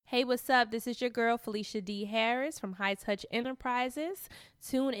Hey, what's up? This is your girl, Felicia D. Harris from High Touch Enterprises.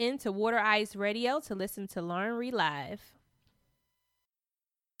 Tune in to Water Ice Radio to listen to Lauren Reed Live.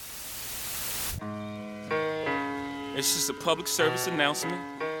 It's just a public service announcement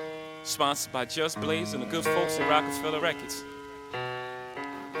sponsored by Just Blaze and the good folks at Rockefeller Records.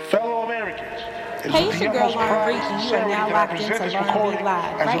 Fellow Americans, Hey, it's your girl, Lauren Reed, and you are now locked into Lauren Reed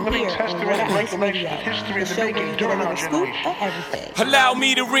Live, right here on Water Ice Radio, the show where you get a little scoop of everything. Allow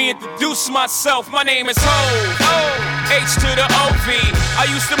me to reintroduce myself. My name is Ho, H to the O-V. I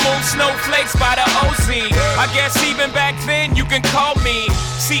used to move snowflakes by the OZ. I guess even back then you can call me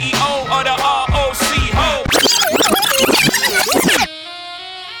CEO of the ROC. Ho.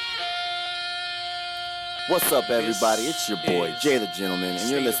 What's up, everybody? It's your boy, Jay the Gentleman, and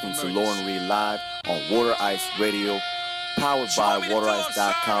you're listening to Lauren Reed Live on Water Ice Radio, powered by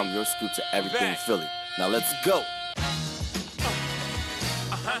WaterIce.com, your scoop to everything Philly. Now let's go.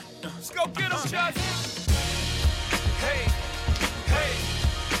 Let's go get 'em, Just. Hey, hey,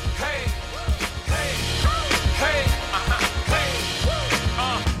 hey, hey, hey, hey.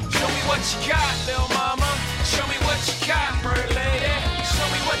 Show me what you got, little mama. Show me what you got, bird lady. Show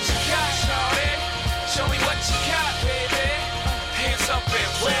me what you got, shawty. Show me what you got, baby. Hands up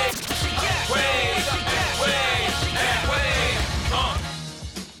and wave, wave, wave, and wave.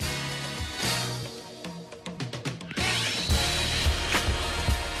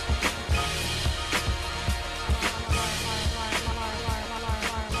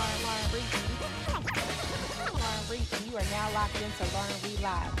 You are now locked into Lauren Reed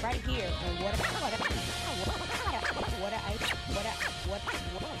Live, right here on Water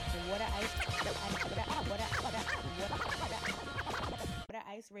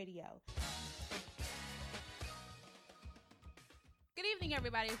Ice Radio. Good evening,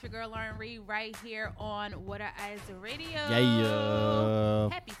 everybody. It's your girl Lauren Reed right here on Water Ice Radio. Yeah.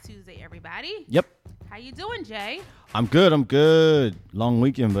 Happy Tuesday, everybody. Yep. How you doing, Jay? I'm good. Long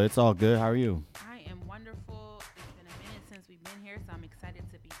weekend, but it's all good. How are you? I am wonderful. It's been a minute since we've been here, so I'm excited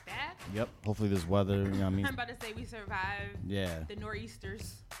to be back. Yep. Hopefully this weather, you know what I mean? I'm about to say we survived Yeah. the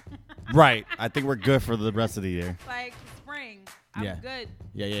nor'easters. Right. I think we're good for the rest of the year. Like spring. I'm Yeah. good.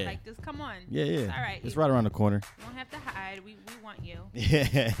 Yeah. Like, just come on. Yeah. It's all right. It's right around the corner. You don't have to hide. We want you.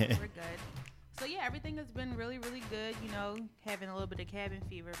 Yeah. We're good. So, yeah, everything has been really, really good. You know, having a little bit of cabin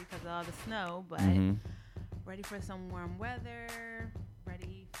fever because of all the snow, but ready for some warm weather.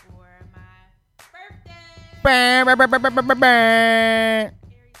 Ready for my birthday.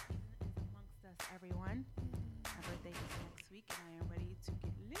 Aries season is amongst us, everyone. My birthday is next week, and I am ready to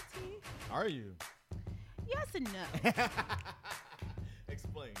get litty. Are you? Yes and no.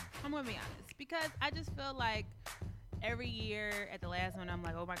 Explain. I'm going to be honest, because I just feel like every year at the last one, I'm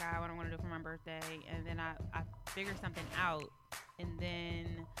like, oh my God, what I'm going to do for my birthday. And then I figure something out, and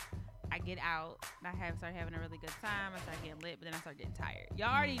then I get out, and I start having a really good time. I start getting lit, but then I start getting tired.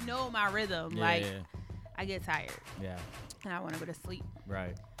 Y'all already know my rhythm. Yeah. I get tired, Yeah. and I want to go to sleep.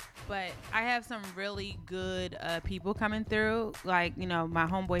 Right. But I have some really good people coming through. Like, you know, my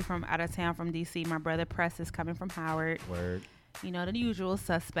homeboy from out of town from D.C., my brother Press is coming from Howard. Word. You know, the usual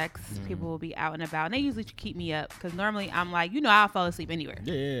suspects. People will be out and about. And they usually keep me up because normally I'm like, you know, I'll fall asleep anywhere.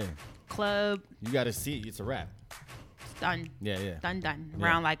 Yeah. Club, You got to see. It's a wrap. done. Yeah. Done. Yeah.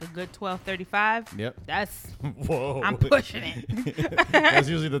 Around like a good 12:35. Yep. That's, Whoa. I'm pushing it. That's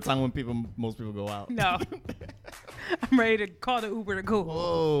usually the time when most people go out. No. I'm ready to call the Uber to go.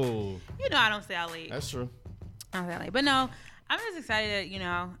 Whoa. You know, I don't stay out late. That's true. I don't stay out late. But no, I'm just excited that, you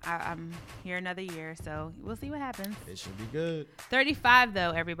know, I'm here another year. So we'll see what happens. It should be good. 35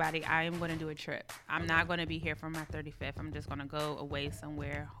 though, everybody, I am going to do a trip. I'm not going to be here for my 35th. I'm just going to go away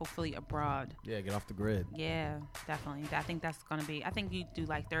somewhere, hopefully abroad. Yeah, get off the grid. Yeah, definitely. I think that's going to be, I think you do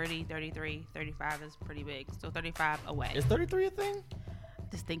like 30, 33, 35 is pretty big. So 35 away. Is 33 a thing?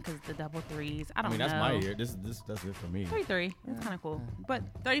 Just think because the double threes. I don't I mean, know. that's my year. That's it for me. 33. It's kind of cool. But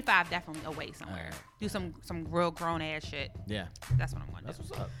 35 definitely away somewhere. Alright. Do some real grown ass shit. Yeah. That's what I'm going to do. That's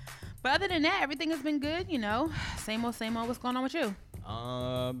what's up. But other than that, everything has been good, you know. Same old. What's going on with you?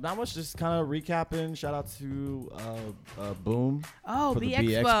 Not much. Just kind of recapping. Shout out to Boom. Oh, for the B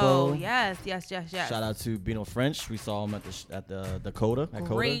Expo. Yes. Shout out to Bino French. We saw him at the Dakota. At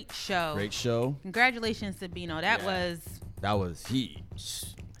Great Coda. show. Great show. Congratulations to Bino. That Yeah. was huge.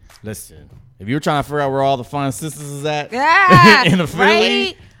 Listen, if you were trying to figure out where all the fine sisters is at in the Philly,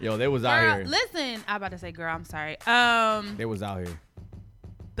 right? yo, they was Girl, out here. listen, I'm about to say girl, I'm sorry. They was out here.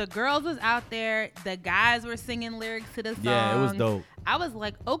 The girls was out there. The guys were singing lyrics to the song. Yeah, it was dope. I was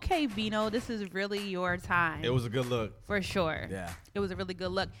like, okay, Bino, this is really your time. It was a good look. For sure. Yeah. It was a really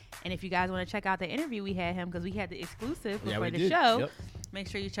good look. And if you guys want to check out the interview we had him, because we had the exclusive Yeah, before we the did. show. Yep. Make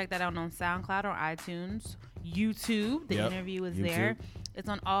sure you check that out on SoundCloud or iTunes, YouTube. The interview is YouTube. there. It's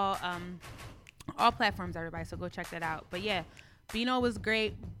on all platforms, everybody. So go check that out. But yeah, Beano was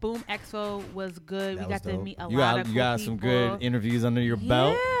great. Boom Expo was good. That We was got to dope. meet a You lot got, of you cool got people. some good interviews under your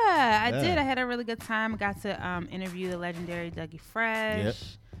belt. Yeah, I Yeah. did. I had a really good time. Got to interview the legendary Dougie Fresh. Yep.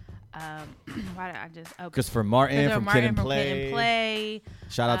 Why did I just? Oh, Christopher Martin Christopher from Martin Kid and from Play. Kid and Play.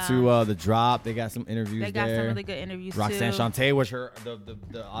 Shout out to The Drop. They got some interviews They got there. some really good interviews Roxanne too. Shante, which her the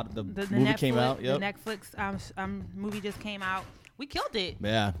movie Netflix, came out. Yep. The Netflix movie just came out. We killed it,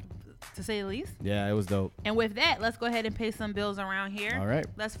 Yeah. to say the least. Yeah, it was dope. And with that, let's go ahead and pay some bills around here. All right.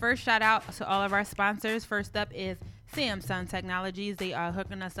 Let's first shout out to all of our sponsors. First up is Samsung Technologies. They are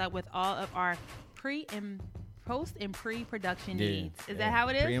hooking us up with all of our post and pre-production needs. Is that how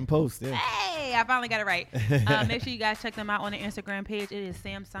it is? Pre and post, yeah. Hey, I finally got it right. Make sure you guys check them out on their Instagram page. It is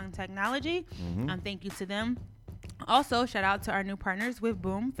Samsung Technology. Thank you to them. Also, shout out to our new partners with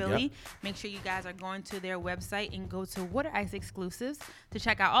Boom Philly. Yep. Make sure you guys are going to their website and go to Water Ice Exclusives to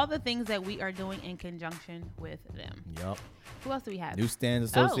check out all the things that we are doing in conjunction with them. Yep. Who else do we have?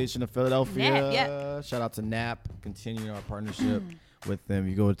 Newsstands Association of Philadelphia. NAP, yep. Shout out to NAP. Continuing our partnership with them.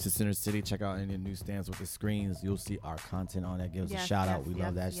 You go to Center City, check out any newsstands with the screens. You'll see our content on that. Give us a shout out. We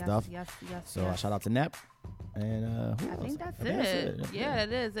love that stuff. So shout out to NAP. And who I else? think that's I think it. Yeah,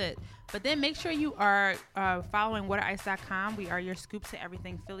 that is it. But then make sure you are following waterice.com. We are your scoop to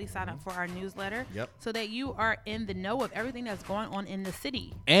everything Philly. Sign up for our newsletter. Yep. So that you are in the know of everything that's going on in the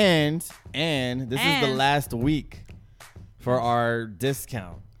city. And this is the last week for our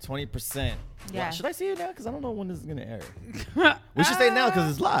discount. 20%. Yeah. Should I say it now? Because I don't know when this is going to air. We should say it now because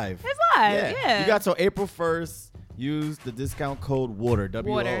it's live. It's live, yeah. You got till April 1st. Use the discount code WATER,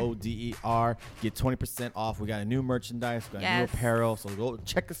 Water. WOODER. Get 20% off. We got a new merchandise. We got new Yes. apparel. So go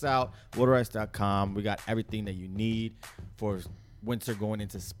check us out, waterice.com. We got everything that you need for winter going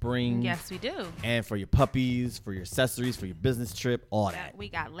into spring. Yes, we do. And for your puppies, for your accessories, for your business trip, all that. We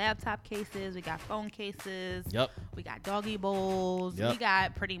got laptop cases. We got phone cases. Yep. We got doggy bowls. Yep. We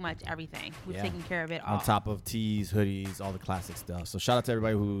got pretty much everything. We've Yeah. taken care of it all. On top of tees, hoodies, all the classic stuff. So shout out to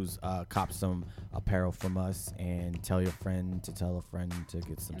everybody who's copped some apparel from us, and tell your friend to tell a friend to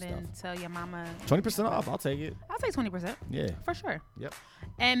get some and stuff. then tell your mama. 20% off. I'll take it. I'll say 20%. Yeah. For sure. Yep.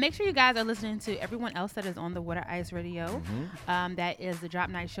 And make sure you guys are listening to everyone else that is on the Water Ice Radio. That is the Drop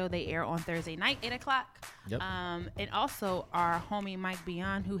Night Show. They air on Thursday night, 8 o'clock. Yep. And also our homie Mike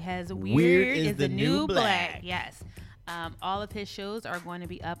Beyond, who has Weird is the New Black. Yes. All of his shows are going to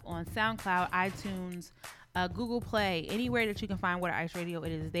be up on SoundCloud, iTunes, Google Play, anywhere that you can find Water Ice Radio,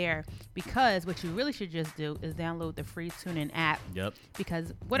 it is there. Because what you really should just do is download the free TuneIn app. Yep.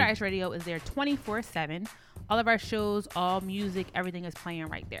 Because Water Ice Radio is there 24/7. All of our shows, all music, everything is playing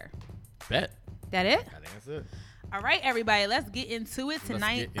right there. Bet. That it? I think that's it. All right, everybody, let's get into it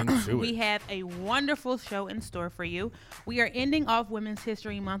tonight. get into We it. have a wonderful show in store for you. We are ending off Women's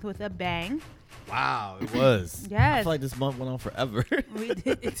History Month with a bang. Wow, it was. Yes. I feel like this month went on forever. We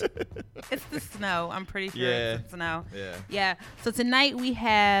did. It's the snow. I'm pretty sure Yeah. it's the snow. Yeah. Yeah. So tonight we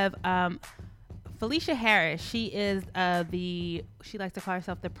have Felicia Harris. She is she likes to call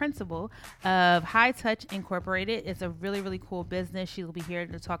herself the principal of High Touch Incorporated. It's a really, really cool business. She will be here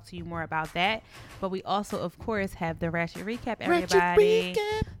to talk to you more about that. But we also, of course, have the Ratchet Recap, everybody.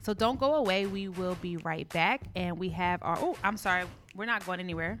 So don't go away. We will be right back. And we have I'm sorry. We're not going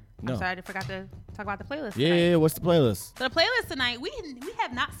anywhere. No. I'm sorry. I forgot to talk about the playlist Yeah, tonight. yeah, what's the playlist? So the playlist tonight, we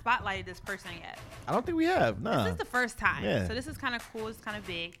have not spotlighted this person yet. I don't think we have. No. This is the first time. Yeah. So this is kind of cool. It's kind of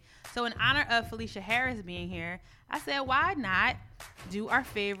big. So in honor of Felicia Harris being here, I said, why not do our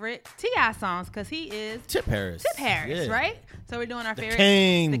favorite T.I. songs? Because he is Tip Harris. Tip Harris, Yeah. right? So we're doing our favorite.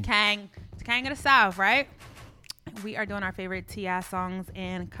 king. The king of the South, right? We are doing our favorite T.I. songs.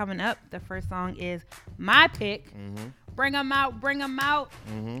 And coming up, the first song is my pick. Mm-hmm. Bring 'em out, bring 'em out.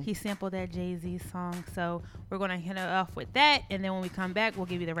 He sampled that Jay-Z song. So we're going to hit it off with that. And then when we come back, we'll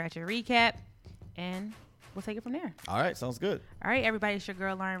give you the Ratchet Recap. And we'll take it from there. All right, sounds good. All right, everybody. It's your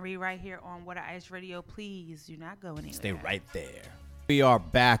girl, Lauren Reed, right here on Water Ice Radio. Please do not go anywhere. Stay right there. We are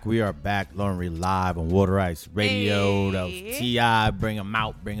back. Lauren Reed live on Water Ice Radio. That was Hey. T.I. Bring 'em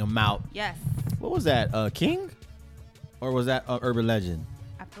out, bring 'em out. Yes. What was that? King? Or was that Urban Legend?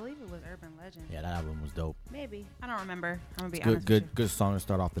 I believe it was Urban Legend. Yeah, that album was dope. Maybe. I don't remember. I'm going to be Good, honest with you. good song to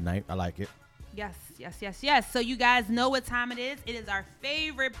start off the night. I like it. Yes. So you guys know what time it is. It is our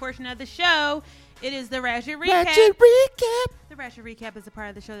favorite portion of the show. It is the Ratchet Recap. The Ratchet Recap is a part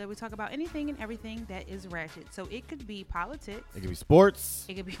of the show that we talk about anything and everything that is ratchet. So it could be politics. It could be sports.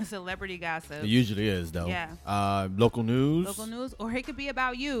 It could be celebrity gossip. It usually is, though. Yeah. Local news. Or it could be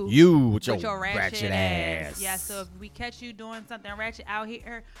about you. You with your ratchet ass. Yeah, so if we catch you doing something ratchet out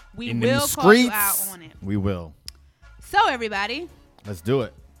here, we In will the call you out on it. We will. So, everybody. Let's do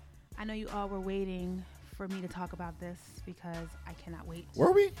it. I know you all were waiting for me to talk about this because I cannot wait.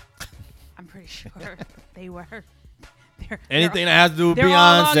 Were we? I'm pretty sure they were. Anything that has to do with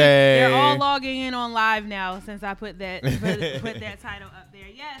Beyonce. They're all Beyonce. logging in on live now since I put that put that title up there.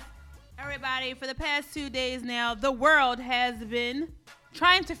 Yes, everybody, for the past 2 days now, the world has been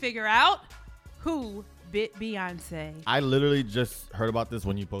trying to figure out who bit Beyonce. I literally just heard about this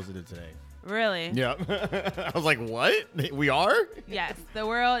when you posted it today. Really? Yeah. I was like, what? We are? Yes, the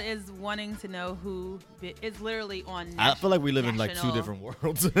world is wanting to know who bit. It's literally on I feel like we live in like two national- different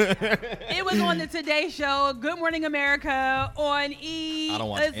worlds. It was on the Today Show, Good Morning America, on E. I don't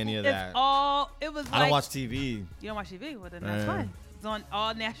watch any of that. It was. I don't watch TV. You don't watch TV? Well, then that's fine. It's on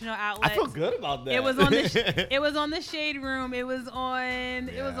all national I outlets. feel good about that. It was on the. It was on the Shade Room. It was on.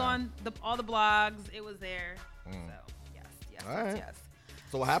 It was on all the blogs. It was there. So yes. All right. Yes.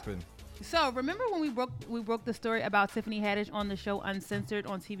 So what happened? So remember when we broke the story about Tiffany Haddish on the show Uncensored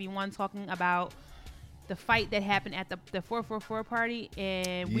on TV One, talking about the fight that happened at the 444 party,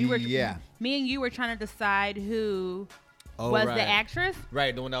 and we were me and you were trying to decide who was the actress.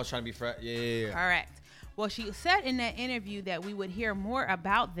 Right, the one that was trying to be Yeah. Correct. Well, she said in that interview that we would hear more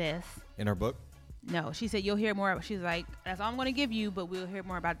about this. In her book? No, she said you'll hear more. She's like, that's all I'm going to give you, but we'll hear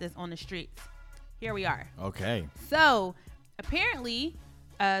more about this on the streets. Here we are. Okay. So apparently,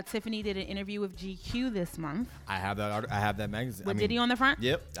 Tiffany did an interview with GQ this month. I have that magazine. With Diddy on the front?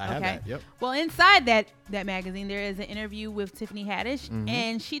 Yep, I have that. Yep. Well, inside that magazine, there is an interview with Tiffany Haddish,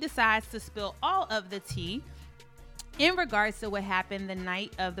 and she decides to spill all of the tea in regards to what happened the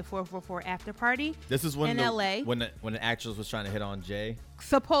night of the 444 after party. This is when in LA. When the actress was trying to hit on Jay.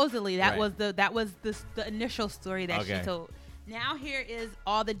 Supposedly, that Right. was the initial story that she told. Now here is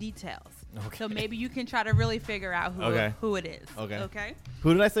all the details. Okay. So maybe you can try to really figure out who it is. Okay.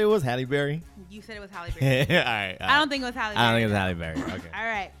 Who did I say it was? Halle Berry? You said it was Halle Berry. All right. I don't think it was Halle Berry. I don't think it was Halle Berry. Okay. All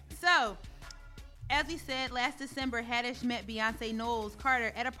right. So, as we said, last December, Haddish met Beyonce Knowles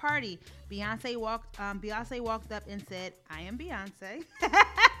Carter at a party. Beyonce walked up and said, "I am Beyonce."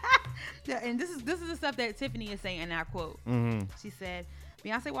 And this is the stuff that Tiffany is saying, and I quote. She said,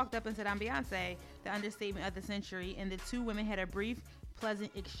 Beyonce walked up and said, "I'm Beyonce," the understatement of the century, and the two women had a brief,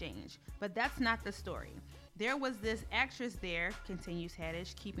 pleasant exchange. But that's not the story. There was this actress there, continues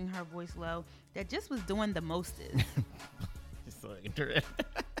Haddish, keeping her voice low, that just was doing the mostest. So interesting.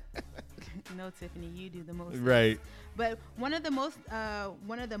 No, Tiffany, you do the most. Right. But one of the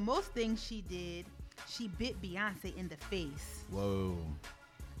most things she did, she bit Beyonce in the face. Whoa.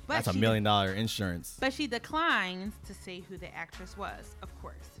 But That's $1 million insurance. But she declines to say who the actress was, of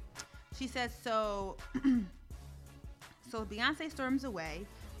course. She says, so Beyonce storms away,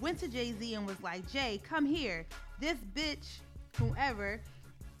 went to Jay-Z and was like, "Jay, come here. This bitch, whoever,"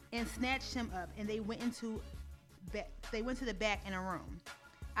 and snatched him up. And they went to the back in a room.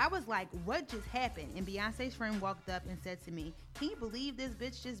 I was like, what just happened? And Beyonce's friend walked up and said to me, "Can you believe this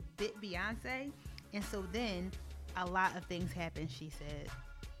bitch just bit Beyonce?" And so then a lot of things happened, she said.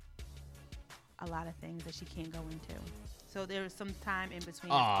 A lot of things that she can't go into. So there was some time in between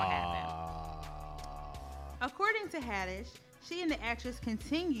that's what happened. According to Haddish, she and the actress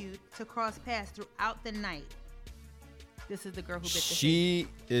continued to cross paths throughout the night. This is the girl who bit the She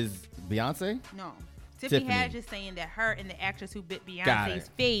is Beyonce? No. Tiffany Haddish is saying that her and the actress who bit Beyonce's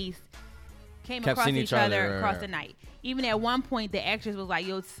face kept across seeing each other across the night. Even at one point, the actress was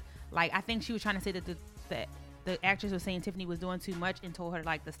like, I think she was trying to say that the actress was saying Tiffany was doing too much and told her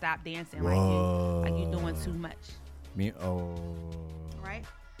like to stop dancing, like you doing too much. Right?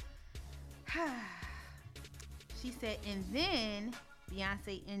 She said, and then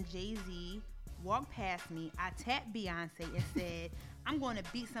Beyonce and Jay-Z walked past me. I tapped Beyonce and said, "I'm going to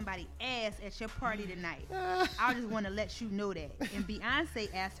beat somebody's ass at your party tonight. I just want to let you know that." And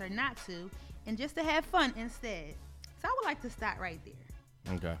Beyonce asked her not to and just to have fun instead. So I would like to stop right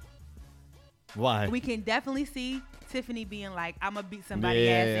there. Okay. Why? We can definitely see Tiffany being like, "I'm going to beat somebody's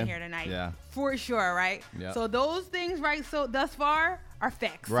ass in here tonight." Yeah. For sure, right? Yeah. So those things, right, so thus far are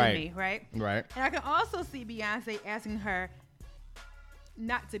facts to me, right? Right. And I can also see Beyonce asking her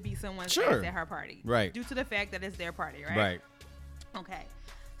not to beat someone's ass at her party. Right. Due to the fact that it's their party, right? Right. Okay.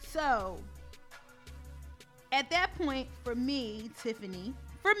 So, at that point, for me, Tiffany,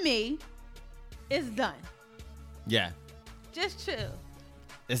 It's done. Yeah. Just chill.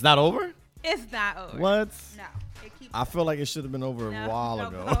 It's not over? It's not over. What? No. It keeps I feel like it should have been over a while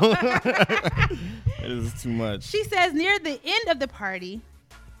ago. It is too much. She says near the end of the party,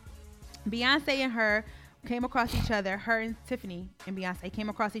 Beyonce and her came across each other. Her and Tiffany and Beyonce came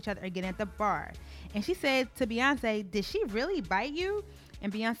across each other again at the bar. And she said to Beyonce, did she really bite you?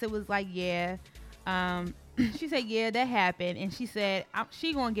 And Beyonce was like, yeah. She said, yeah, that happened. And she said,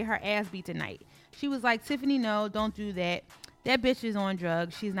 she gonna get her ass beat tonight. She was like, Tiffany, no, don't do that. That bitch is on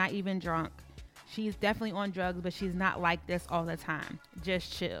drugs. She's not even drunk. She's definitely on drugs, but she's not like this all the time.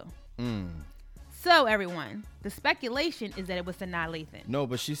 Just chill. So, everyone, the speculation is that it was Sanaa Lathan. No,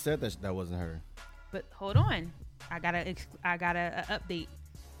 but she said that wasn't her. But hold on. I got a update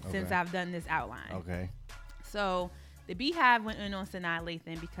since I've done this outline. Okay. So, the Beehive went in on Sanaa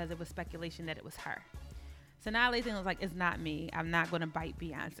Lathan because it was speculation that it was her. Sanaa Lathan was like, it's not me. I'm not going to bite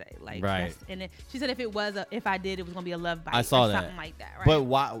Beyonce. Like, right. And she said if I did, it was going to be a love bite. I saw or that. Something like that, right? But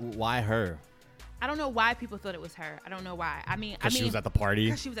why her? I don't know why people thought it was her. I don't know why. I mean, she was at the party.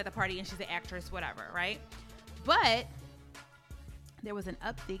 Because she was at the party and she's an actress, whatever, right? But there was an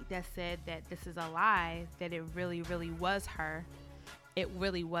update that said that this is a lie, that it really, really was her. It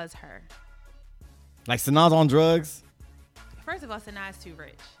really was her. Like Sanaa's on drugs? First of all, Sanaa is too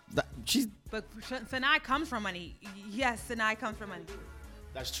rich. But Sanaa comes from money. Yes, Sanaa comes from money.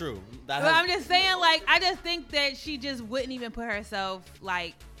 That's true. I'm just saying, like, I just think that she just wouldn't even put herself,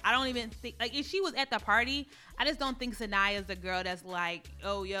 like, I don't even think, like, if she was at the party, I just don't think Sanaa is the girl that's like,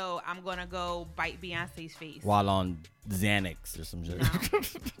 oh, yo, I'm going to go bite Beyonce's face. While on Xanax or some shit. No.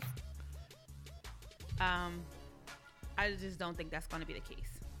 I just don't think that's going to be the case.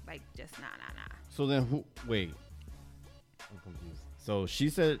 Like, just nah. So then wait. I'm confused. So she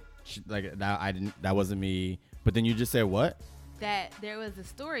said, that wasn't me. But then you just said what? That there was a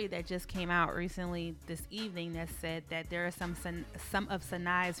story that just came out recently this evening that said that there are some of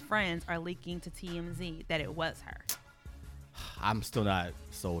Sanaa's friends are leaking to TMZ that it was her. I'm still not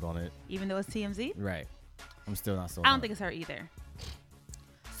sold on it. Even though it's TMZ? Right. I'm still not sold I don't think it's her either.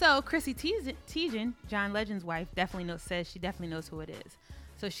 So Chrissy Teigen, John Legend's wife, says she definitely knows who it is.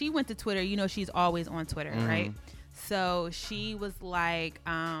 So she went to Twitter. You know she's always on Twitter, right? So she was like,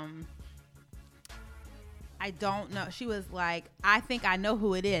 I don't know. She was like, I think I know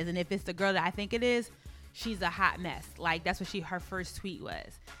who it is. And if it's the girl that I think it is, she's a hot mess. Like, that's what her first tweet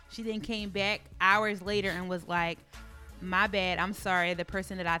was. She then came back hours later and was like, my bad. I'm sorry. The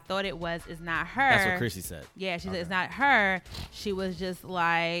person that I thought it was is not her. That's what Chrissy said. Yeah, she said it's not her. She was just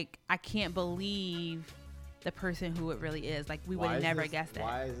like, I can't believe the person who it really is. Like, we would never guess that.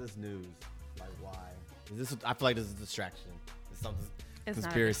 Why is this news? Like, why? I feel like this is a distraction. It's something. It's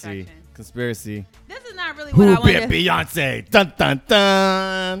Conspiracy. This is not really what I want. Who bit Beyonce? Dun dun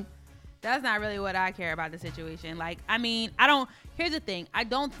dun. That's not really what I care about the situation. Like, I mean, here's the thing. I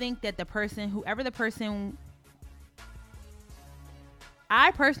don't think that I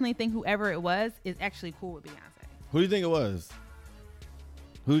personally think whoever it was is actually cool with Beyonce. Who do you think it was?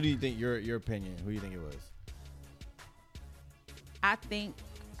 Who do you think, your opinion, who do you think it was? I think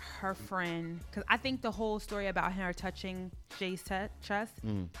her friend, because I think the whole story about her touching Jay's chest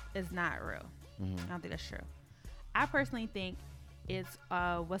is not real. I don't think that's true. I personally think it's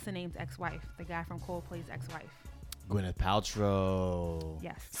what's the name's ex-wife, the guy from Coldplay's ex-wife, Gwyneth Paltrow.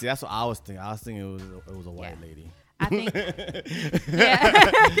 Yes. See, that's what I was thinking. I was thinking it was a white lady. I think,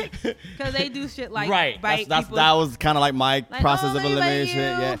 yeah, because they do shit like bite people. That was kind of like my process of elimination.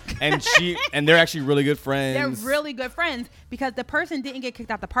 Yeah, and they're actually really good friends. They're really good friends because the person didn't get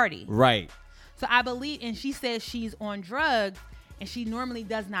kicked out the party. Right. So I believe, and she says she's on drugs, and she normally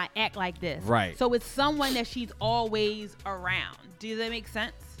does not act like this. Right. So it's someone that she's always around. Does that make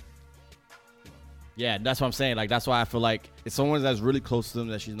sense? Yeah, that's what I'm saying. Like, that's why I feel like it's someone that's really close to them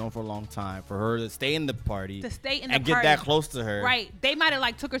that she's known for a long time. For her to stay in the party, and get that close to her, right? They might have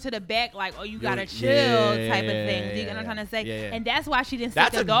like took her to the back, like, "Oh, you gotta chill," type of thing. You know what I'm trying to say? Yeah. And that's why she didn't.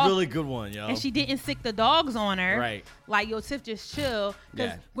 That's sick the dog. a really good one, yo. And she didn't sick the dogs on her, right? Like, yo, Tiff, just chill,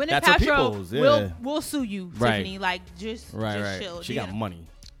 because Gwyneth Paltrow will sue you, Tiffany. Like, just chill. She got money.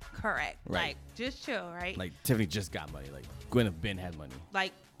 Correct. Right. Like, just chill, right? Like, Tiffany just got money. Like, Gwyneth Ben had money.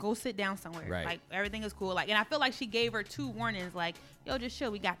 Like, go sit down somewhere. Right. Like, everything is cool. Like, and I feel like she gave her 2 warnings. Like, yo, just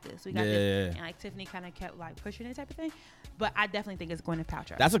chill. We got this. We got this. And like Tiffany kind of kept like pushing it type of thing. But I definitely think it's Gwyneth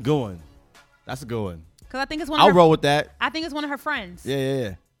Paltrow. That's a good one. Because I think it's one. I'll roll with that. I think it's one of her friends.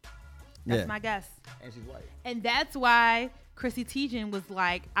 Yeah. That's my guess. And she's white. And that's why Chrissy Teigen was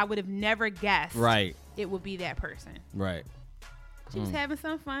like, I would have never guessed. Right. It would be that person. Right. She was having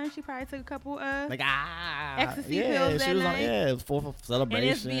some fun. She probably took a couple ecstasy yeah, pills that she was night. it was for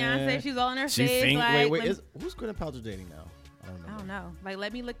celebration. And it's Beyonce. She's all in her face. Who's Gwyneth Paltrow dating now? I don't know. Like,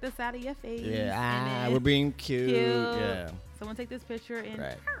 let me lick this out of your face. Yeah, we're being cute. Yeah. Someone take this picture and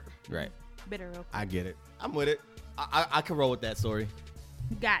right. Bitter real quick. I get it. I'm with it. I can roll with that story.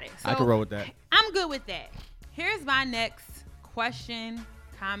 Got it. So I can roll with that. I'm good with that. Here's my next question,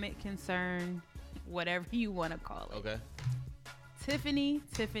 comment, concern, whatever you want to call it. Okay. Tiffany.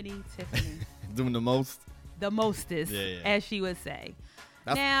 Doing the most? The mostest, as she would say.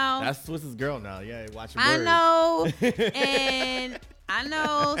 That's Swiss's girl now. Yeah, watch your I words. know. And I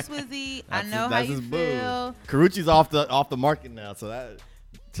know, Swizzy. I know how you feel. Karrueche's off the market now, so that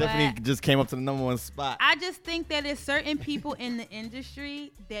Tiffany just came up to the #1 spot. I just think that there's certain people in the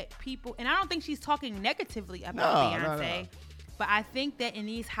industry that people, and I don't think she's talking negatively about Beyonce. No. But I think that in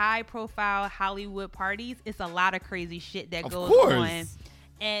these high-profile Hollywood parties, it's a lot of crazy shit that goes on.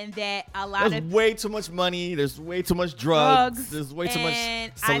 And that there's way too much money. There's way too much drugs. There's way too much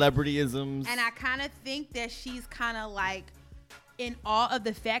celebrityisms. And I kind of think that she's kind of like in awe of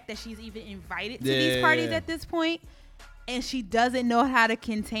the fact that she's even invited to these parties at this point. And she doesn't know how to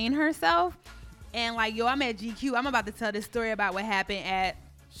contain herself. And like, I'm at GQ. I'm about to tell this story about what happened at...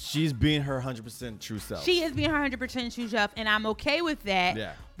 She's being her 100% true self. She is being her 100% true self, and I'm okay with that.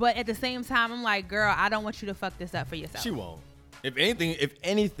 Yeah. But at the same time, I'm like, girl, I don't want you to fuck this up for yourself. She won't. If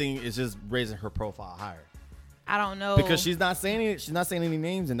anything, it's just raising her profile higher. I don't know, because she's not saying any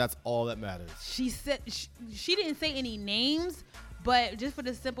names, and that's all that matters. She said she didn't say any names, but just for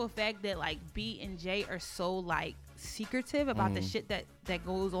the simple fact that like B and J are so like secretive about the shit that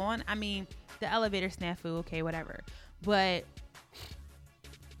goes on. I mean, the elevator snafu, okay, whatever, but.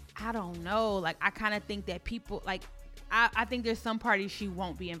 I don't know. Like, I kind of think that people, like, I think there's some parties she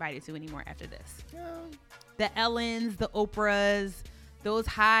won't be invited to anymore after this. Yeah. The Ellens, the Oprahs, those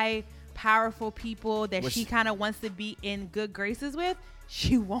high, powerful people that she kind of wants to be in good graces with,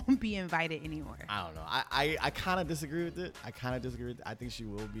 she won't be invited anymore. I don't know. I kind of disagree with it. I think she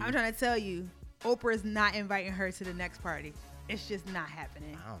will be. I'm trying to tell you, Oprah's not inviting her to the next party. It's just not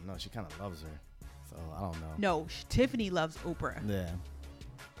happening. I don't know. She kind of loves her. So, I don't know. No, Tiffany loves Oprah. Yeah.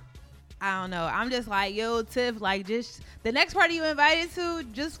 I don't know. I'm just like, yo, Tiff, like, just the next party you invited to,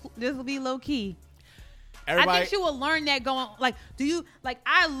 just will be low key. I think she will learn that going. Like,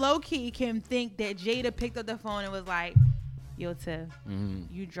 I low key can think that Jada picked up the phone and was like, yo, Tiff,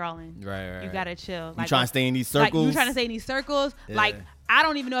 you drawing. Right. You gotta chill. Like, you trying to stay in these circles? Like, you trying to stay in these circles? Yeah. Like, I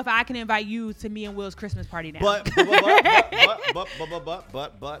don't even know if I can invite you to me and Will's Christmas party now. But.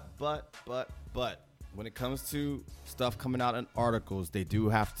 When it comes to stuff coming out in articles, they do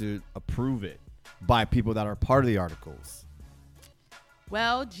have to approve it by people that are part of the articles.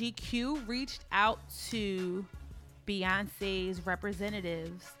 Well, GQ reached out to Beyonce's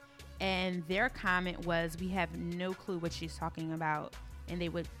representatives, and their comment was, "We have no clue what she's talking about," and they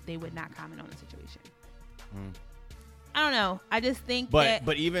would not comment on the situation. I don't know. I just think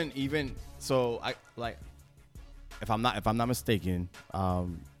but even so, I like if I'm not mistaken,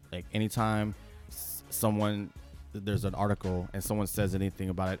 like anytime there's an article and someone says anything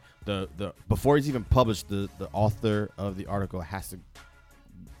about it, the before it's even published, the author of the article has to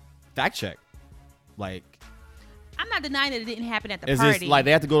fact check. Like, I'm not denying that it didn't happen at the party. This, like,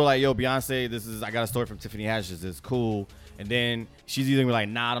 they have to go to like, yo, Beyonce, I got a story from Tiffany Haddish, this is cool, and then she's either gonna be like,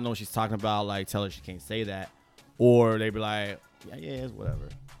 nah, I don't know what she's talking about, like, tell her she can't say that, or they be like, yeah, it's whatever.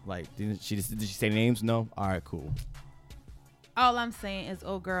 Like, did she say names? No. All right, cool. All I'm saying is,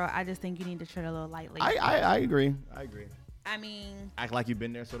 oh, girl, I just think you need to tread a little lightly. I agree. I mean... Act like you've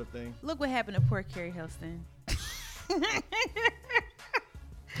been there sort of thing. Look what happened to poor Carrie Hilson.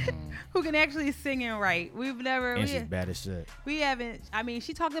 Who can actually sing and write. She's bad as shit. We haven't... I mean,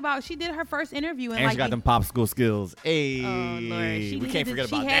 she did her first interview. And she got them popsicle skills. Hey. Oh, Lord. We can't forget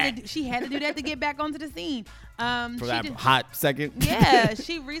about that. She had to do that to get back onto the scene. For that hot second. Yeah.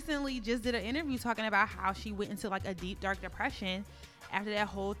 She recently just did an interview talking about how she went into like a deep, dark depression after that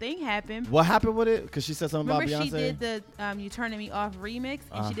whole thing happened. What happened with it? Because she said something about Beyonce? Remember she did the You Turning Me Off remix,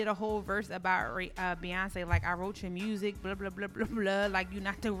 and she did a whole verse about Beyonce, like, I wrote your music, blah, blah, blah, blah, blah, like, you're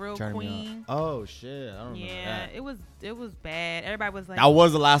not the real queen. Oh, shit. I don't remember that. Yeah, it was bad. Everybody was like... That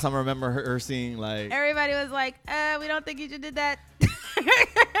was the last time I remember her seeing, like... Everybody was like, we don't think you should do that.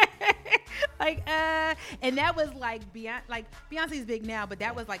 Like, and that was like Beyonce's big now, but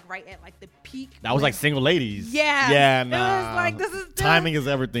that was like right at like the peak. That was like Single Ladies. Yeah. Yeah, nah. It was like, this is timing is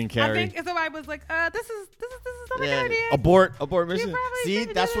everything, Carrie. I think somebody was like, this is something good, yeah. Abort mission. See,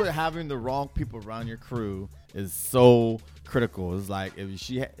 that's what having the wrong people around your crew is so critical. It's like if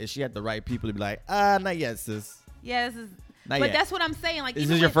she had the right people to be like, not yet, sis. Yeah, this is But that's what I'm saying. Like, this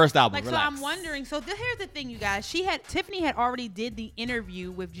is your first album. Like, relax. so I'm wondering. So here's the thing, you guys. Tiffany had already did the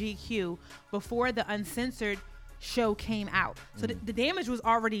interview with GQ before the Uncensored show came out. So the damage was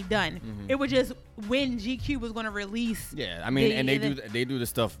already done. It was just when GQ was going to release. Yeah, I mean, they do this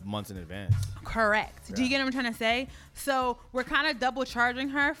stuff months in advance. Correct. Yeah. Do you get what I'm trying to say? So we're kind of double charging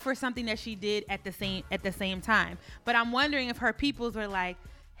her for something that she did at the same time. But I'm wondering if her peoples were like,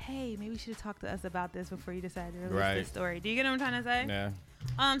 hey, maybe you should have talked to us about this before you decided to release this story. Do you get what I'm trying to say? Yeah.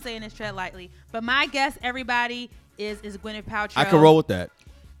 All I'm saying is tread lightly. But my guess, everybody, is Gwyneth Paltrow. I could roll with that.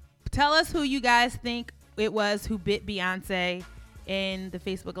 Tell us who you guys think it was who bit Beyonce in the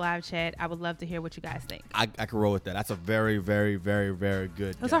Facebook live chat. I would love to hear what you guys think. I could roll with that. That's a very, very, very, very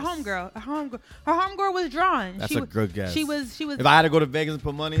good guess. It was her homegirl. Her homegirl was drawn. That's a good guess. She was. If I had to go to Vegas and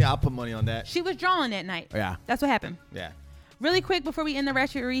put money, I'll put money on that. She was drawn that night. Yeah. That's what happened. Yeah. Really quick before we end the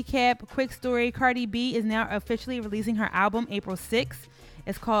Ratchet Recap, quick story. Cardi B is now officially releasing her album April 6th.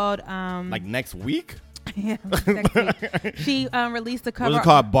 It's called like next week? Yeah, next week. She released the cover. What's it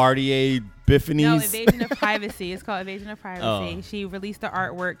called? Bartier Biffinies? No, Invasion of Privacy. It's called Invasion of Privacy. Oh. She released the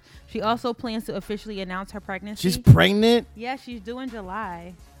artwork. She also plans to officially announce her pregnancy. She's pregnant? Yeah, she's due in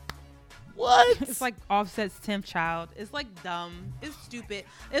July. What? It's like Offset's 10th child. It's like dumb. It's stupid.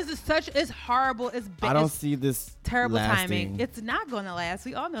 It's horrible. It's bad. I don't see this terrible lasting. timing. It's not going to last.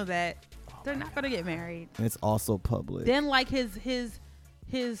 We all know that. They're not going to get married. And it's also public. Then like his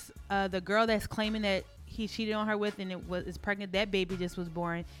the girl that's claiming that he cheated on her with and is pregnant, that baby just was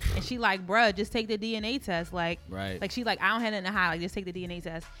born, and she like, bruh, just take the DNA test. Like, right. Like she like, I don't have nothing to hide. Like, just take the DNA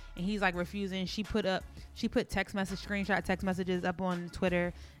test. And he's like refusing. She put screenshot text messages up on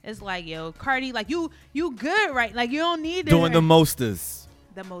Twitter. It's like, yo, Cardi, like you good, right? Like you don't need doing the mostest.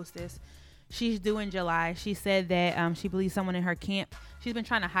 The mostest. She's due in July. She said that she believes someone in her camp. She's been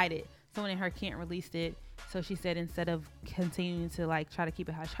trying to hide it. Someone in her camp released it. So she said instead of continuing to like try to keep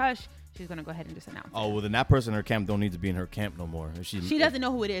it hush hush, she's gonna go ahead and just announce it. Oh, well then that person in her camp don't need to be in her camp no more. If she doesn't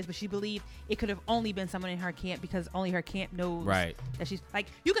know who it is, but she believed it could have only been someone in her camp because only her camp knows. Right. That she's like,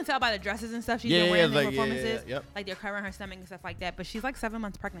 you can tell by the dresses and stuff she's been wearing in like, performances. Yep. Like they're covering her stomach and stuff like that. But she's like 7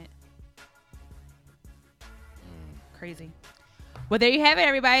 months pregnant. Crazy. Well, there you have it,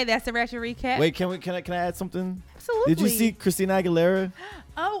 everybody. That's the Ratchet Recap. Wait, can I add something? Absolutely. Did you see Christina Aguilera?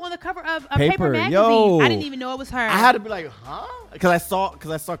 Oh, on the cover of Paper Magazine. Yo. I didn't even know it was her. I had to be like, huh? Because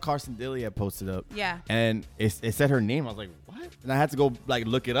I saw Carson Daly had posted up. Yeah. And it said her name. I was like, what? And I had to go like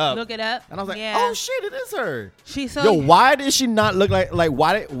look it up. Look it up. And I was like, yeah. oh shit, it is her. She's so. Yo, why does she not look like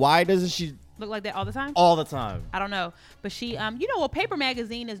why doesn't she look like that all the time? All the time. I don't know, but she Paper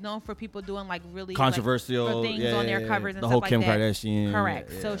Magazine is known for people doing like really controversial things on their covers and the stuff whole like Kim that. Kardashian.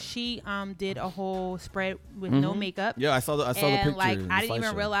 Correct. Yeah. So she did a whole spread with no makeup. Yeah, I saw the picture. Like I didn't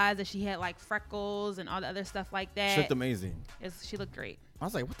even realize that she had like freckles and all the other stuff like that. She looked amazing. She looked great. I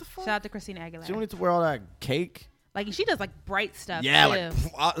was like, what the fuck? Shout out to Christina Aguilera. She don't need to wear all that cake. Like she does like bright stuff. Yeah, too.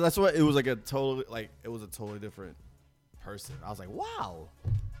 like that's what it was like it was a totally different person. I was like, wow.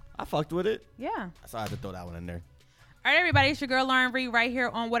 I fucked with it. Yeah. So I had to throw that one in there. All right, everybody. It's your girl, Lauren Reed, right here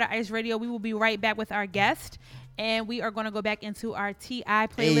on Water Ice Radio. We will be right back with our guest, and we are going to go back into our T.I.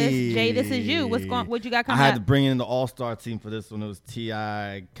 playlist. Hey. Jay, this is you. What you got coming up? I had to bring in the all-star team for this one. It was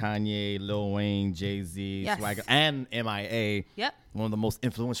T.I., Kanye, Lil Wayne, Jay-Z, yes. Swagger, and M.I.A. Yep. One of the most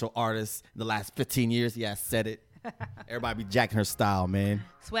influential artists in the last 15 years. Yeah, I said it. Everybody be jacking her style, man.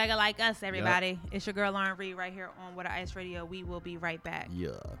 Swagger like us, everybody. Yep. It's your girl, Lauren Reed, right here on Water Ice Radio. We will be right back.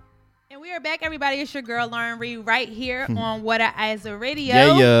 Yeah. And we are back, everybody. It's your girl, Lauren Reed, right here on Water Ice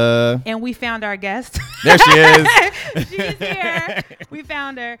Radio. Yeah. And we found our guest. There she is. She's here. We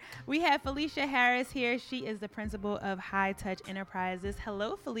found her. We have Felicia Harris here. She is the principal of High Touch Enterprises.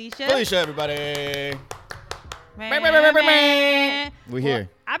 Hello, Felicia. Felicia, everybody. Man. We're here.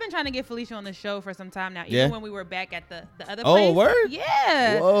 I've been trying to get Felicia on the show for some time now, even yeah? when we were back at the other place. Oh, word?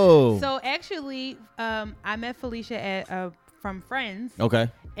 Yeah. Whoa. So actually, I met Felicia at from Friends. Okay.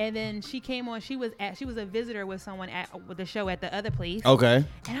 And then she came on. She was a visitor with someone with the show at the other place. Okay.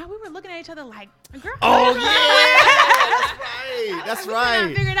 And we were looking at each other like, girl. Oh yeah, that's right.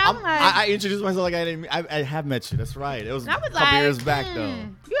 I figured out I introduced myself like I have met you. That's right. It was a couple years back though.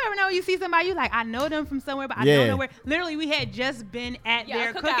 You ever know you see somebody you like? I know them from somewhere, but I don't know where. Literally, we had just been at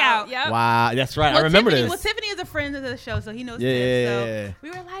their cookout. Yep. Wow, that's right. I remember Tiffany, this. Well, Tiffany is a friend of the show, so he knows. Yeah. So we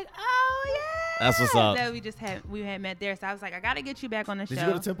were like, oh yeah. That's what's up. That we had met there. So I was like, I gotta get you back on the show. Did you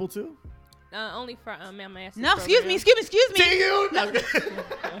go to Temple too? Only for Mama. No, excuse me. TU. No,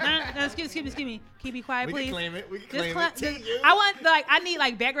 excuse me. Can you be quiet, please? We can claim it. I need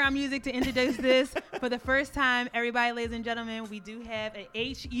background music to introduce this. For the first time, everybody, ladies and gentlemen, we do have an HU.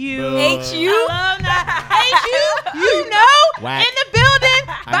 HU? Hello, HU? You know? Whack. in the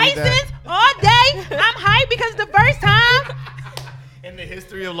building. I need that. Bisons all day. I'm hyped because the first time. In the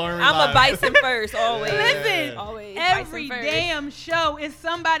history of Lauren I'm a Live. bison first, always. Listen, Always every bison first. damn show is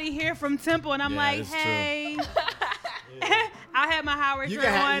somebody here from Temple, and I'm Yeah, like, it's true. hey. I'll have my Howard You shirt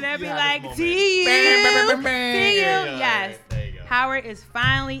can have- on and you be have like, this see you. moment. Bam. See you. There you go. Yes. There you go. Howard is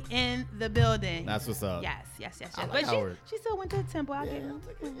finally in the building. That's what's up. Yes, yes, yes, I yes. like But Howard. she still went to Temple. I'll give Yeah, you. I'll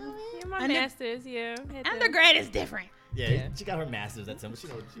take it. Yeah, my Under- masters, yeah. had to- Undergrad is different. Yeah, she got her master's at Temple. She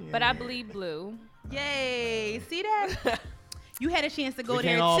know. But I bleed blue. Yay. See that? You had a chance to go We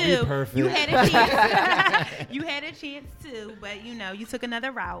there can't all be too. perfect. You had a chance. You had a chance too, but you took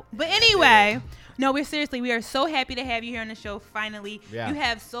another route. But anyway, no, we are so happy to have you here on the show finally. Yeah. You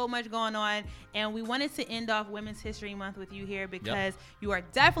have so much going on, and we wanted to end off Women's History Month with you here because you are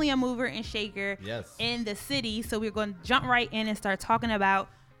definitely a mover and shaker Yes. in the city. So we're going to jump right in and start talking about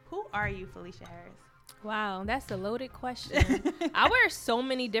who are you, Felicia Harris? Wow, that's a loaded question. I wear so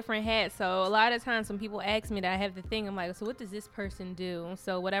many different hats, so a lot of times when people ask me that I have the thing, I'm like, so what does this person do?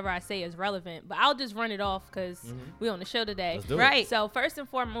 So whatever I say is relevant, but I'll just run it off because we on the show today. Let's do it. Right. So first and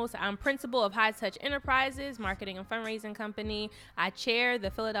foremost, I'm principal of High Touch Enterprises, marketing and fundraising company. I chair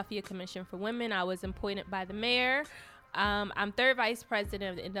the Philadelphia Commission for Women. I was appointed by the mayor. I'm third vice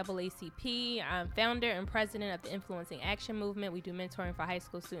president of the NAACP. I'm founder and president of the Influencing Action Movement. We do mentoring for high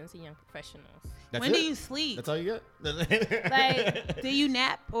school students and young professionals. That's When it? do you sleep? That's all you get? Like, Do you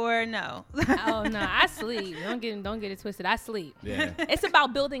nap or no? oh no, I sleep. Don't get it twisted. I sleep. Yeah. It's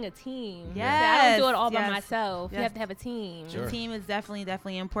about building a team. I Yes, don't do it all by yes, myself. You yes. have to have a team. Sure. The team is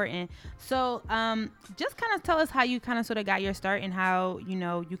definitely important. So just kind of tell us how you kind of sort of got your start and how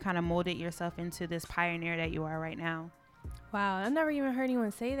you kind of molded yourself into this pioneer that you are right now. Wow, I've never even heard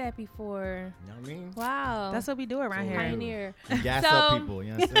anyone say that before. You know what I mean? Wow. That's what we do around here. pioneer. You gas So- up people.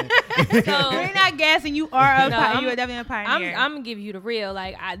 You know what I'm saying? So We're not gassing. You are No, I'm- you are definitely a pioneer. I'm gonna give you the real.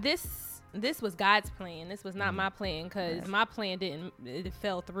 Like this was God's plan. This was not my plan because my plan it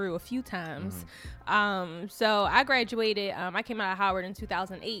fell through a few times. So I graduated. I came out of Howard in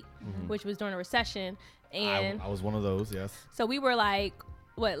 2008, which was during a recession, and I was one of those, yes. so we were like,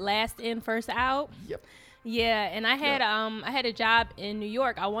 what, last in, first out? Yep. Yeah, and I had a job in New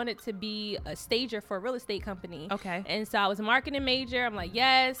York. I wanted to be a stager for a real estate company. Okay. And so I was a marketing major. I'm like,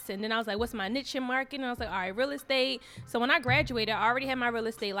 yes. And then I was like, what's my niche in marketing? And I was like, all right, real estate. So when I graduated, I already had my real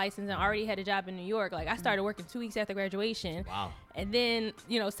estate license and already had a job in New York. Like I started working 2 weeks after graduation. Wow. And then,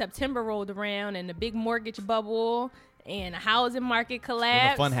 September rolled around and the big mortgage bubble and the housing market When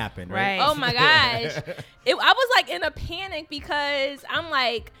collapsed. the fun happened, right? Right. Oh my gosh. I was like in a panic because I'm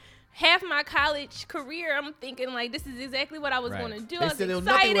like, half my college career, I'm thinking like this is exactly what I was Right. going to do. They I was said excited.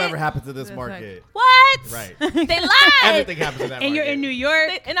 nothing will ever happen to this It's market. What? Right. They lied. Everything happens in that and market. you're in New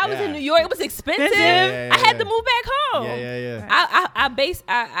York. And I was Yeah. in New York. It was expensive. Yeah, I had to move back home. Yeah.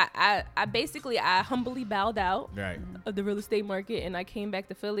 I basically humbly bowed out Right. of the real estate market, and I came back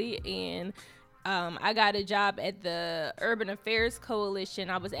to Philly, and I got a job at the Urban Affairs Coalition.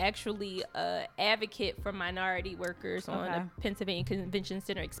 I was actually an advocate for minority workers on Okay. the Pennsylvania Convention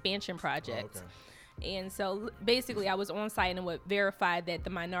Center expansion project. okay. And so basically I was on site and would verify that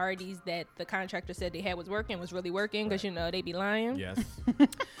the minorities that the contractor said they had was really working because they be lying. Yes.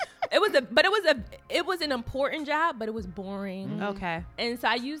 It was an important job, but it was boring. Okay. And so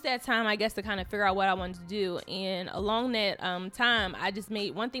I used that time, I guess, to kind of figure out what I wanted to do. And along that time, I just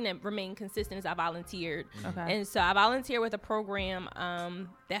made one thing that remained consistent is I volunteered. Okay. And so I volunteered with a program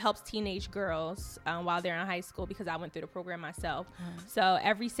that helps teenage girls while they're in high school because I went through the program myself. So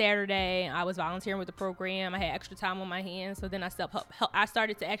every Saturday, I was volunteering with the program. I had extra time on my hands. So then I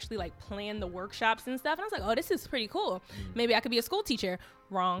started to actually like plan the workshops and stuff. And I was like, oh, this is pretty cool. Maybe I could be a school teacher.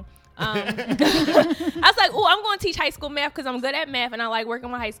 Wrong. I was like, oh, I'm going to teach high school math because I'm good at math and I like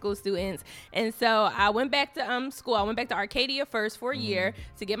working with high school students. And so I went back to school. I went back to Arcadia first for a year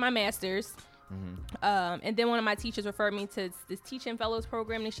to get my master's. And then one of my teachers referred me to this teaching fellows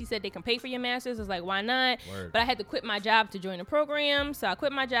program, and she said they can pay for your master's. I was like, why not? Word. But I had to quit my job to join the program. So I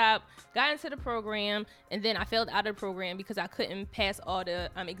quit my job, got into the program, and then I failed out of the program because I couldn't pass all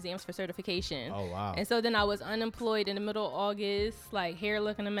the exams for certification. Oh, wow. And so then I was unemployed in the middle of August, like hair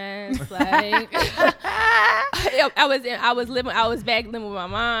looking a mess. Like I was back living with my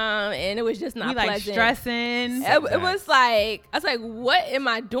mom, and it was just not You like pleasant. stressing. It was like, I was like, what am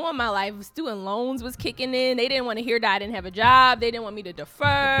I doing in my life? Student loans was kicking in. They didn't want to hear that I didn't have a job. They didn't want me to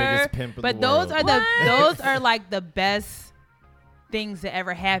defer. Biggest pimp in But the world. those are like the best things that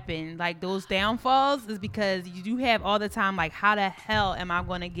ever happen. Like those downfalls is because you do have all the time like, how the hell am I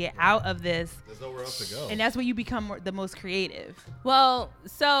going to get out of this? There's nowhere else to go. And that's where you become the most creative. Well,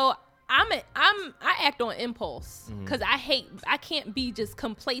 so I act on impulse because I can't be just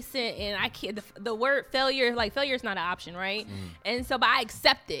complacent, and I can't, the word failure, like failure is not an option, right? And so, but I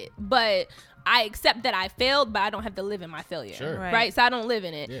accept it, but I accept that I failed, but I don't have to live in my failure. Sure. Right. So I don't live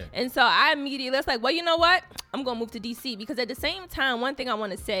in it. Yeah. And so I immediately was like, well, you know what? I'm going to move to DC, because at the same time, one thing I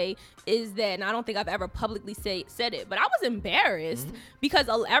want to say is that, and I don't think I've ever publicly said it, but I was embarrassed because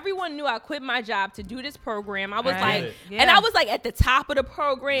everyone knew I quit my job to do this program. I was and I was like at the top of the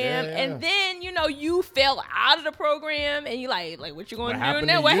program. And then, you know, you fell out of the program and you like what you going to do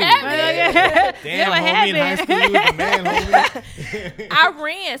now? What happened? Damn, homie in high school, the man, homie. I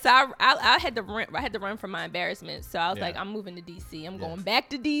ran. So I had to run from my embarrassment. So I was like, I'm moving to DC. I'm going back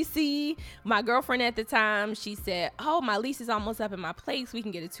to DC. My girlfriend at the time, she said, oh, my lease is almost up in my place. We can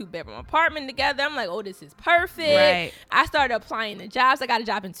get a 2-bedroom apartment together. I'm like, oh, this is perfect. Right. I started applying to jobs. I got a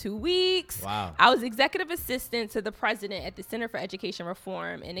job in 2 weeks. Wow. I was executive assistant to the president at the Center for Education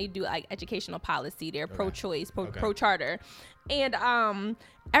Reform, and they do like educational policy. They're pro-choice, pro-charter. And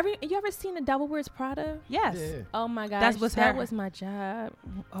you ever seen The Devil Wears Prada? Yes. Yeah. Oh my gosh, that was my job.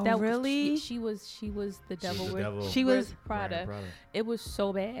 Oh, that really? She was the devil. She was Prada. It was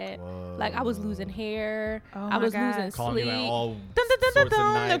so bad. Whoa. Like I was losing hair. Oh I was losing calling sleep. you out all sorts of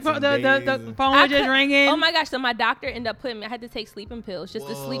nights and days. The phone was just ringing. Oh my gosh! So my doctor ended up putting me. I had to take sleeping pills just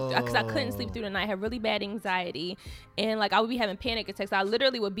to sleep because I couldn't sleep through the night. I had really bad anxiety, and like I would be having panic attacks. I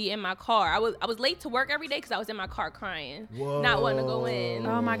literally would be in my car. I was late to work every day because I was in my car crying, not wanting to go in.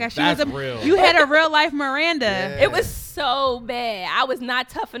 Oh my gosh, That's real. You had a real life Miranda. Yeah. It was so bad. I was not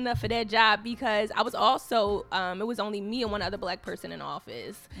tough enough for that job because I was also it was only me and one other black person in the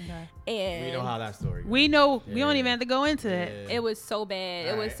office. Okay. And we know how that story goes. We know. We don't even have to go into it. It was so bad.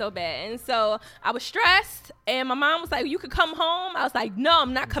 It was so bad. And so I was stressed, and my mom was like, you could come home. I was like, no,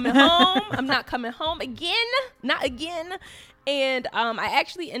 I'm not coming home. I'm not coming home again. Not again. And I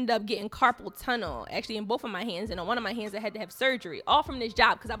actually ended up getting carpal tunnel actually in both of my hands, and on one of my hands I had to have surgery, all from this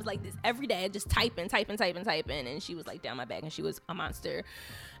job, because I was like this every day, just typing, and she was like down my back, and she was a monster.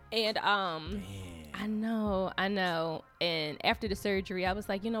 And I know. And after the surgery, I was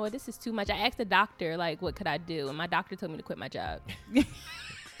like, you know what, this is too much. I asked the doctor, like, what could I do? And my doctor told me to quit my job.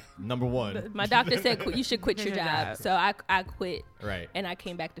 Number one. My doctor said you should quit your job. So I quit. Right. And I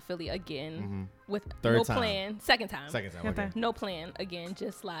came back to Philly again with Third time. Plan. Second time. Okay. No plan again.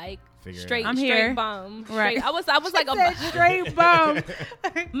 Just like straight bum. Right. I was like a straight bum.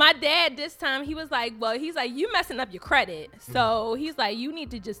 My dad this time, he was like, you messing up your credit. So he's like, you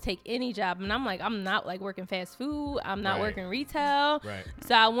need to just take any job. And I'm like, I'm not like working fast food. I'm not working retail. Right.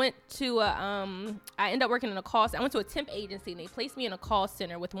 So I went to I ended up working in a call center. I went to a temp agency, and they placed me in a call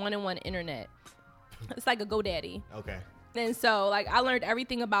center with one-on-one internet. It's like a GoDaddy. Okay. And so, like, I learned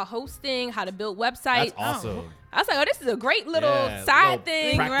everything about hosting, how to build websites. That's awesome. I was like, oh, this is a great little side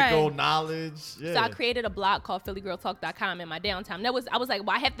thing. Practical knowledge. Yeah. So I created a blog called PhillyGirlTalk.com in my downtime. I was like,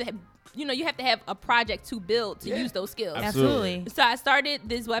 well, I have to have, you have to have a project to build to use those skills. Absolutely. So I started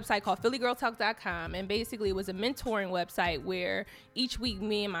this website called PhillyGirlTalk.com, and basically it was a mentoring website where each week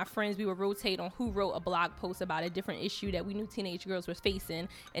me and my friends, we would rotate on who wrote a blog post about a different issue that we knew teenage girls were facing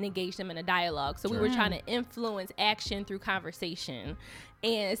and engage them in a dialogue. So we were trying to influence action through conversation.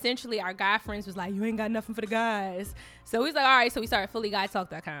 And essentially our guy friends was like, you ain't got nothing for the guys. So he's like, all right. So we started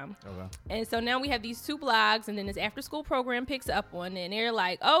PhillyGuyTalk.com. Okay. And so now we have these 2 blogs, and then this after school program picks up one, and they're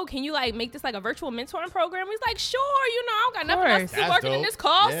like, oh, can you like make this like a virtual mentoring program? He's like, sure, I don't got nothing else to do working in this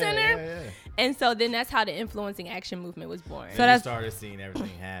call center. Yeah. And so then that's how the influencing action movement was born. So you started seeing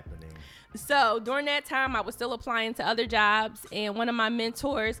everything happening. So during that time, I was still applying to other jobs, and one of my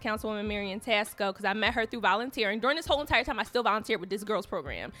mentors, Councilwoman Marian Tasco, because I met her through volunteering. During this whole entire time, I still volunteered with this girls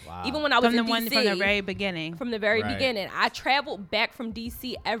program. Wow. Even when I was in DC. From the very beginning. From the very beginning. I traveled back from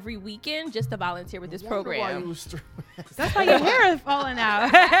DC every weekend just to volunteer with this program. That's why your hair is falling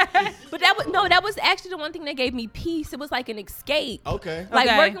out. But that was actually the one thing that gave me peace. It was like an escape. Okay. Like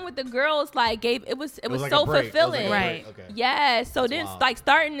working with the girls, like it was like so fulfilling. Right. Okay. Yeah. So then like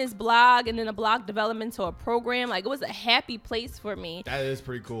starting this blog, and then a blog development to a program, like it was a happy place for me. That is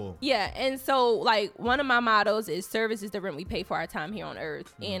pretty cool. Yeah. And so like one of my mottos is service is the rent we pay for our time here on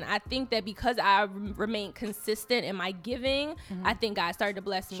earth. And I think that because I remained consistent in my giving, I think God started to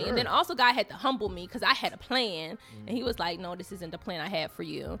bless me. And then also God had to humble me because I had a plan, and he was like, no, this isn't the plan I had for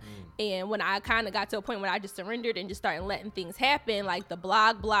you. And when I kind of got to a point where I just surrendered and just started letting things happen, like the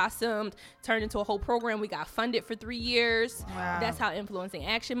blog blossomed, turned into a whole program. We got funded for 3 years. Wow. That's how Influencing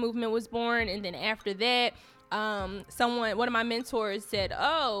Action Movement was born. And then after that, one of my mentors said,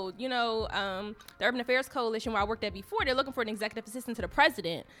 oh, the Urban Affairs Coalition where I worked at before, they're looking for an executive assistant to the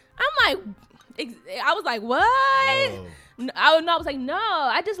president. I was like, what? Whoa. I was like, no,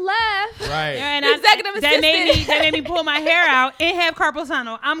 I just left. Right. And Executive assistant. That made me pull my hair out and have carpal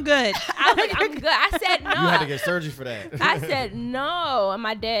tunnel. I'm good. I was like, I'm good. I said no. You had to get surgery for that. I said no, and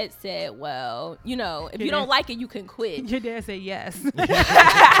my dad said, well, if you don't like it, you can quit. Your dad said yes. He's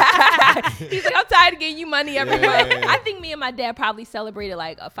like, I'm tired of getting you money every month. Yeah. I think me and my dad probably celebrated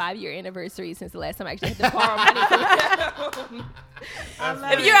like a 5-year anniversary since the last time I actually had to borrow money from him.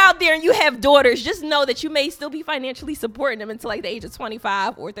 If you're out there and you have daughters, just know that you may still be financially supporting them until like the age of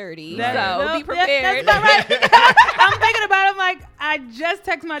 25 or 30. So be prepared. That's not right. I'm thinking about it. I'm like, I just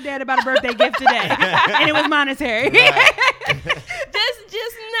texted my dad about a birthday gift today, and it was monetary. Right.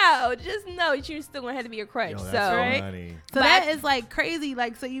 just know you're still gonna have to be a crutch. Yo, so that's right? money. So that is like crazy.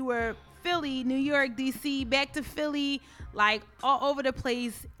 Like, so you were Philly, New York, DC, back to Philly, like all over the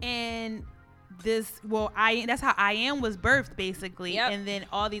place, and that's how I Am was birthed, basically. Yep. And then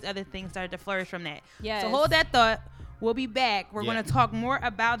all these other things started to flourish from that. Yes. So hold that thought. We'll be back. We're going to talk more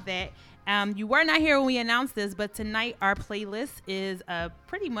about that. You were not here when we announced this, but tonight our playlist is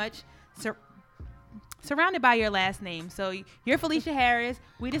pretty much surrounded by your last name. So you're Felicia Harris.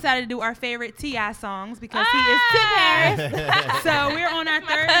 We decided to do our favorite T.I. songs because he is Tip Harris. So we're on our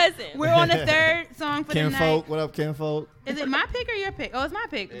third. cousin. We're on the third song for the night. Kinfolk, what up, Kinfolk? Is it my pick or your pick? Oh, it's my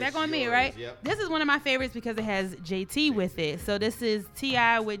pick. Back on me, yours, right? yep. This is one of my favorites because it has JT with it. So this is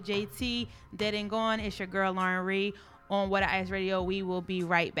T.I. with JT, Dead and Gone. It's your girl, Lauren Ree, on Water Ice Radio. We will be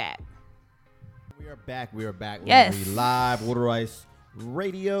right back. We are back. Yes. We live, Water Ice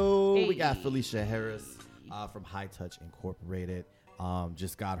Radio. Hey. We got Felicia Harris from High Touch Incorporated.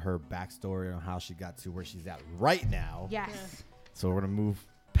 Just got her backstory on how she got to where she's at right now. Yes. So we're going to move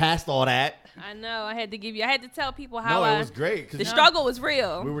past all that. I know. I had to tell people how No, it was great. 'cause the struggle was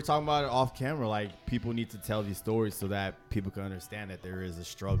real. we were talking about it off camera. Like, people need to tell these stories so that people can understand that there is a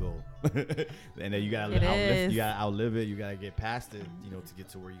struggle, and that you gotta outlive it. You gotta get past it, to get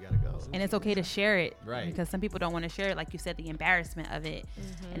to where you gotta go. And it's okay to share it. Right. Because some people don't want to share it. Like you said, the embarrassment of it.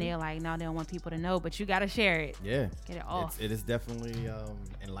 And they're like, no, they don't want people to know. But you got to share it. Yeah, Get it off. It is definitely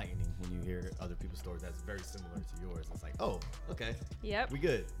enlightening when you hear other people's stories that's very similar to yours. It's like, oh, okay, Yep. we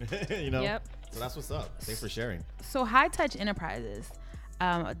good. Yep. So that's what's up. Thanks for sharing. So High Touch Enterprises,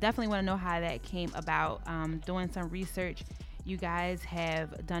 definitely want to know how that came about. Doing some research, you guys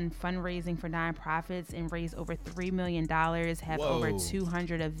have done fundraising for nonprofits and raised over $3 million, have Whoa. over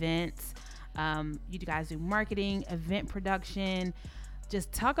 200 events. You guys do marketing, event production.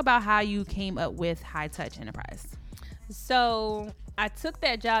 Just talk about how you came up with High Touch Enterprise. So I took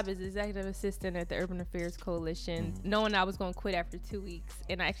that job as executive assistant at the Urban Affairs Coalition, knowing I was going to quit after 2 weeks,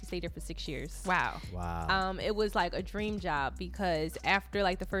 and I actually stayed there for 6 years. Wow. It was like a dream job because after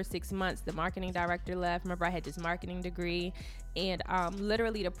like the first 6 months, the marketing director left. Remember, I had this marketing degree, and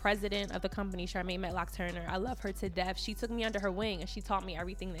literally the president of the company, Charmaine Metlock Turner, I love her to death. She took me under her wing and she taught me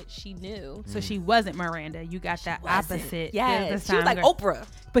everything that she knew. So she wasn't Miranda. You got that opposite. Yes, this she was time. like Oprah.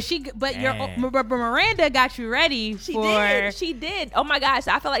 But Miranda got you ready She did. Oh my gosh,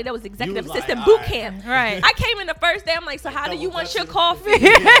 I felt like that was executive was like, assistant all boot right. camp. Right. I came in the first day. I'm like, so how do you double want your dutching. coffee?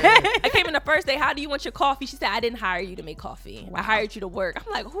 I came in the first day. How do you want your coffee? She said, I didn't hire you to make coffee. I hired you to work.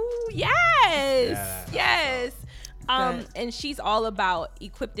 I'm like, ooh, yes. And she's all about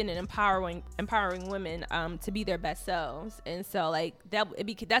equipping and empowering women to be their best selves. And so like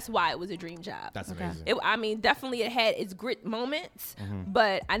that's why it was a dream job. That's amazing. Definitely it had its grit moments,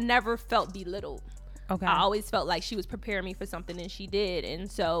 but I never felt belittled. Okay. I always felt like she was preparing me for something, and she did. And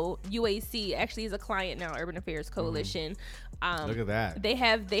so UAC actually is a client now, Urban Affairs Coalition. Look at that. They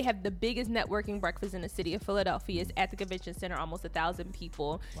have the biggest networking breakfast in the city of Philadelphia. It's at the convention center, almost 1,000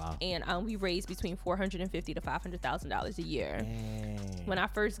 people. Wow. And we raise between $450,000 to $500,000 a year. Dang. When I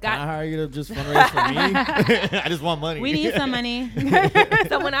first Can I got hire you to just fundraise for me? I just want money. We need some money.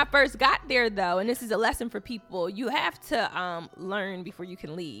 so when I first got there, though, and this is a lesson for people, you have to learn before you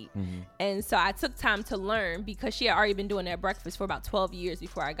can lead. And so I took time to learn because she had already been doing that breakfast for about 12 years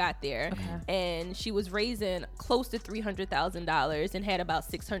before I got there. And she was raising close to $300,000 and had about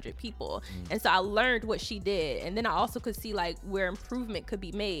 600 people. And so I learned what she did. And then I also could see like where improvement could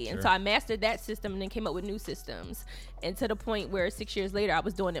be made. And so I mastered that system and then came up with new systems. And to the point where 6 years later, I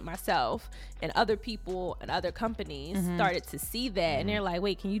was doing it myself, and other people and other companies started to see that. And they're like,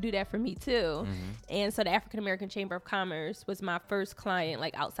 wait, can you do that for me too? And so the African American Chamber of Commerce was my first client,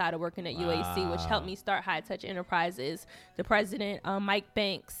 like outside of working at UAC, which helped me start High Touch Enterprises. The president, Mike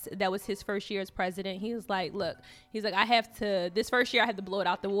Banks, that was his first year as president. He was like, look, this first year I had to blow it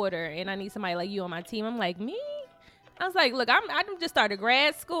out the water, and I need somebody like you on my team. I'm like, me? I was like, look, I just started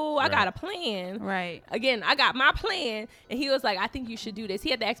grad school. I got a plan. Right. Again, I got my plan. And he was like, I think you should do this.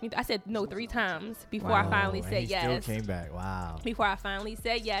 He had to ask me. I said no 3 times before I finally said yes. Still came back. Wow. Before I finally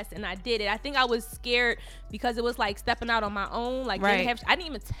said yes, and I did it. I think I was scared because it was like stepping out on my own. Like, I didn't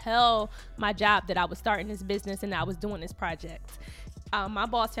even tell my job that I was starting this business and I was doing this project. My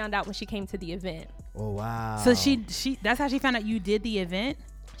boss found out when she came to the event. Oh, wow. So she that's how she found out you did the event?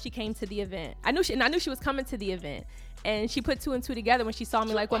 She came to the event. I knew she was coming to the event. And she put 2 and 2 together when she saw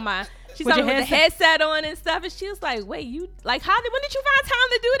me, like, with the headset on and stuff. And she was like, wait, you, like, when did you find time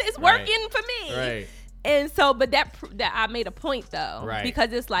to do this? It's working for me. Right. And so, but that I made a point, though. Right.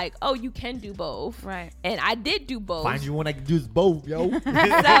 Because it's like, oh, you can do both. Right. And I did do both. Find you one I can do both, yo. So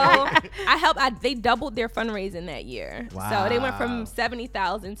I helped. They doubled their fundraising that year. Wow. So they went from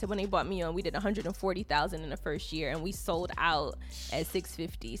 70,000 to when they brought me on, we did 140,000 in the first year, and we sold out at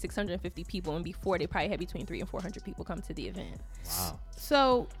 650 people. And before, they probably had between 300 and 400 people come to the event. Wow.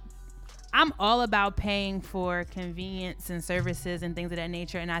 So I'm all about paying for convenience and services and things of that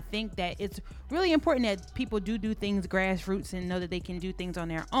nature. And I think that it's really important that people do things grassroots and know that they can do things on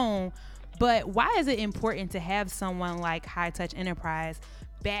their own. But why is it important to have someone like High Touch Enterprise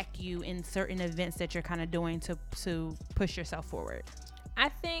back you in certain events that you're kind of doing to push yourself forward? I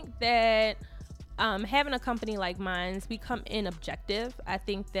think that having a company like mine's, we come in objective. I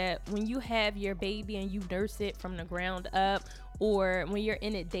think that when you have your baby and you nurse it from the ground up, or when you're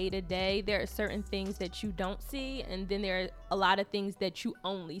in it day to day, there are certain things that you don't see, and then there are a lot of things that you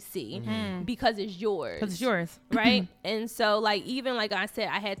only see because it's yours. Because it's yours. Right? And so, like, even like I said,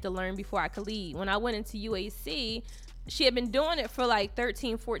 I had to learn before I could lead. When I went into UAC, she had been doing it for like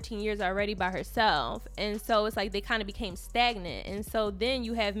 13, 14 years already by herself. And so it's like they kind of became stagnant. And so then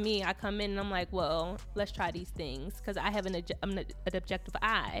you have me, I come in and I'm like, well, let's try these things, because I have an objective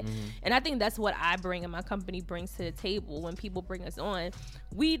eye. And I think that's what I bring and my company brings to the table when people bring us on.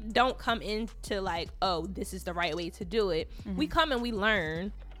 We don't come into like, oh, this is the right way to do it. We come and we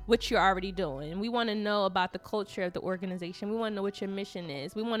learn what you're already doing. We want to know about the culture of the organization. We want to know what your mission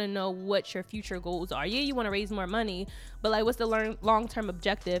is. We want to know what your future goals are. Yeah, you want to raise more money, but like, what's the long-term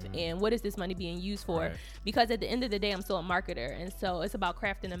objective and what is this money being used for? Right. Because at the end of the day, I'm still a marketer, and so it's about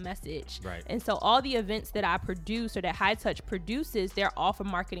crafting a message. Right. And so all the events that I produce or that High Touch produces, they're all for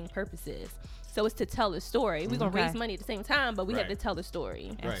marketing purposes. So it's to tell the story. We're going to raise money at the same time, but we have to tell the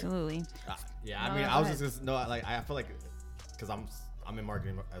story. Right. Absolutely. Yeah, I mean, I was just gonna like, I feel like, because I'm in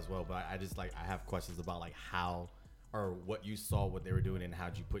marketing as well, but I just like, I have questions about like how or what you saw what they were doing and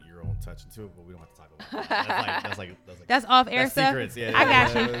how'd you put your own touch into it, but we don't have to talk about that. That's off air stuff. Secrets. Yeah, I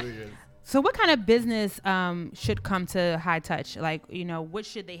got you. So what kind of business should come to High Touch? Like, you know, what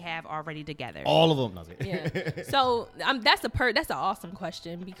should they have already together? All of them. No, yeah. So that's an awesome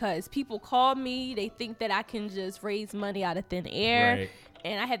question, because people call me, they think that I can just raise money out of thin air. Right.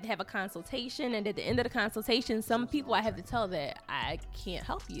 And I have to have a consultation, and at the end of the consultation, some people I have to tell that I can't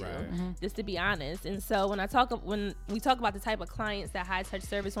help you, just to be honest. And so when we talk about the type of clients that High Touch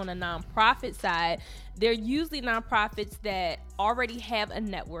service on the nonprofit side, they're usually nonprofits that already have a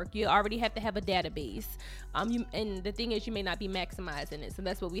network. You already have to have a database. And the thing is, you may not be maximizing it, so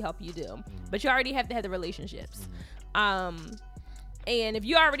that's what we help you do. But you already have to have the relationships. And if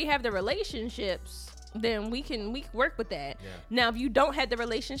you already have the relationships, then we can work with that. Yeah. Now, if you don't have the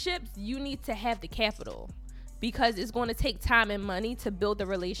relationships, you need to have the capital, because it's going to take time and money to build the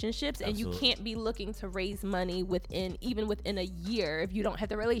relationships. Absolutely. And you can't be looking to raise money within a year if you don't have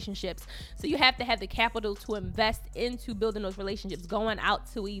the relationships. So you have to have the capital to invest into building those relationships, going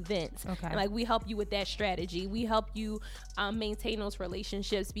out to events. Okay. And like, we help you with that strategy. We help you maintain those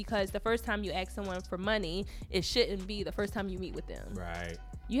relationships, because the first time you ask someone for money, it shouldn't be the first time you meet with them. Right.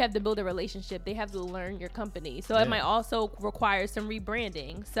 You have to build a relationship. They have to learn your company. So it might also require some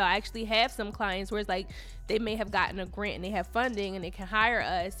rebranding. So I actually have some clients where it's like they may have gotten a grant and they have funding and they can hire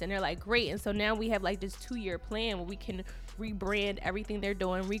us, and they're like, great. And so now we have like this 2-year plan where we can rebrand everything they're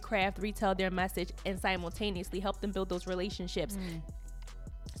doing, recraft, retell their message, and simultaneously help them build those relationships.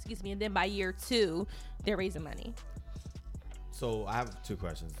 Excuse me. And then by year 2, they're raising money. So I have 2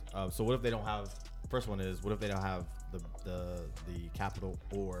 questions. So what if they don't have, first one is, what if they don't have the capital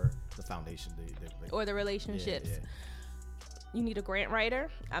or the foundation, or the relationships? Yeah. You need a grant writer.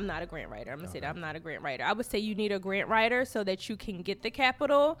 I'm not a grant writer. I'm gonna say that I'm not a grant writer. I would say you need a grant writer so that you can get the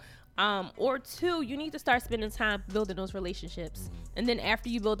capital. Or 2, you need to start spending time building those relationships. And then after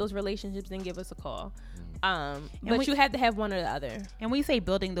you build those relationships, then give us a call. But you have to have one or the other. And when you say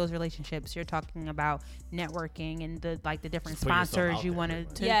building those relationships, you're talking about networking and the different sponsors you want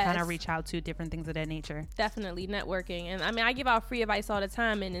to kind of reach out to, different things of that nature. Definitely networking. And I mean, I give out free advice all the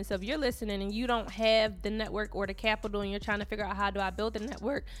time. And so if you're listening and you don't have the network or the capital and you're trying to figure out how do I build the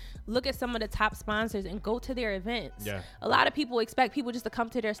network, look at some of the top sponsors and go to their events. Yeah. A lot of people expect people just to come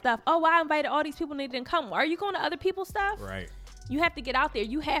to their stuff. Oh, well, I invited all these people and they didn't come. Are you going to other people's stuff? Right. You have to get out there.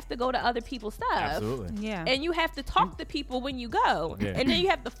 You have to go to other people's stuff. Absolutely. Yeah. And you have to talk to people when you go. Yeah. And then you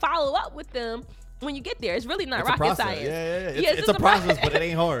have to follow up with them when you get there. It's really not rocket science. Yeah. It's a process, but it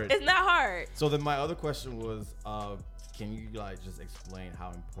ain't hard. It's not hard. So then my other question was, can you just explain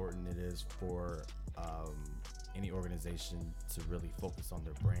how important it is for any organization to really focus on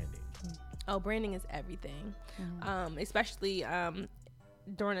their branding? Oh, branding is everything. Especially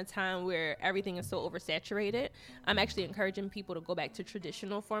during a time where everything is so oversaturated. I'm actually encouraging people to go back to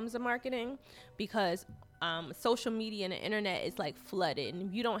traditional forms of marketing because social media and the internet is like flooded, and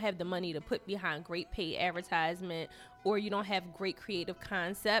if you don't have the money to put behind great paid advertisement, or you don't have great creative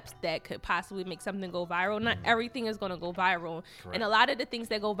concepts that could possibly make something go viral, not everything is going to go viral. Correct. And a lot of the things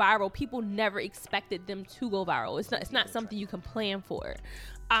that go viral, people never expected them to go viral. It's not something you can plan for.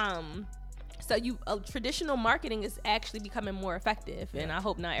 So traditional marketing is actually becoming more effective, and I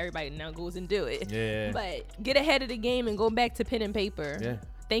hope not everybody now goes and do it. Yeah. But get ahead of the game and go back to pen and paper. Yeah.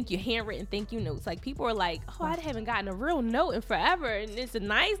 Thank you, handwritten thank you notes. Like, people are like, oh, I haven't gotten a real note in forever, and it's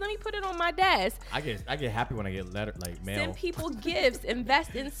nice. Let me put it on my desk. I get happy when I get mail. Send people gifts.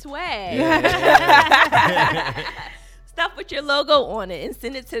 Invest in swag. Stuff with your logo on it and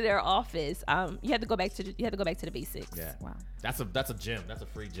send it to their office. You have to go back to the basics. Yeah. Wow. That's a gem. That's a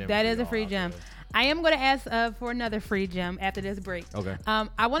free gem. That is a free gem. I am going to ask for another free gem after this break. Okay.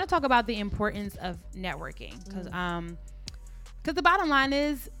 I want to talk about the importance of networking because the bottom line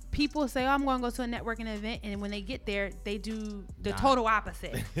is people say, oh, I'm going to go to a networking event, and when they get there, they do the total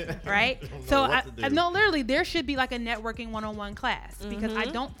opposite, right? So literally, there should be like a networking 101 class because I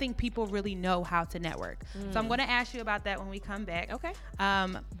don't think people really know how to network. So I'm going to ask you about that when we come back. Okay.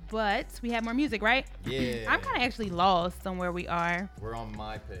 But we have more music, right? Yeah. I'm kind of actually lost on where we are. We're on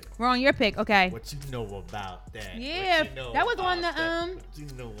my pick. We're on your pick. Okay. What you know about that? Yeah, that was on the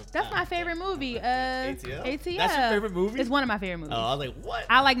that's my favorite movie. ATL. ATL. That's your favorite movie? It's one of my favorite movies. Oh, I was like, what?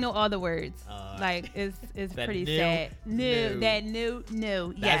 I like know all the words. It's pretty new, sad.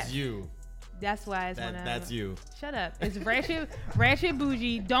 New. That's yes. you. That's why it's one of. That's you. Shut up. It's ratchet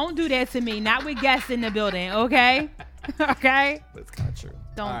bougie. Don't do that to me. Not with guests in the building. Okay. Okay. That's kind of true.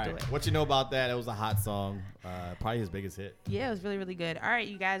 Don't do it. What you know about that? It was a hot song. Probably his biggest hit. Yeah, it was really, really good. All right,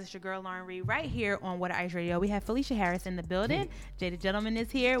 you guys, it's your girl Lauren Reed right here on Water Ice Radio. We have Felicia Harris in the building. Jay the Gentleman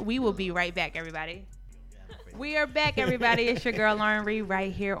is here. We will be right back, everybody. We are back, everybody. It's your girl Lauren Reed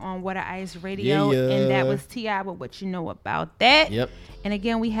right here on Water Ice Radio. Yeah. And that was T.I. with What You Know About That. Yep. And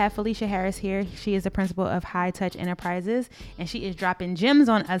again, we have Felicia Harris here. She is the principal of High Touch Enterprises, and she is dropping gems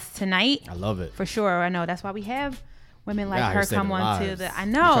on us tonight. I love it. For sure. I know. That's why we have women like her come on to the. I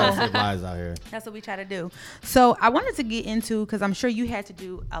We know. try to save lives out here. That's what we try to do. So I wanted to get into, because I'm sure you had to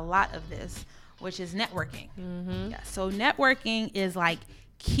do a lot of this, which is networking. Mm-hmm. Yeah. So networking is like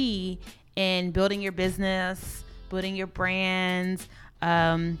key in building your business, building your brands,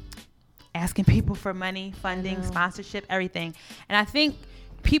 asking people for money, funding, sponsorship, everything. And I think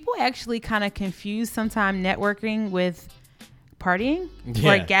people actually kind of confuse sometimes networking with partying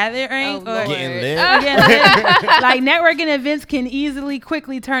or gathering or getting lit. Like networking events can easily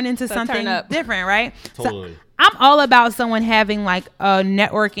quickly turn into something different, right? Totally. So I'm all about someone having like a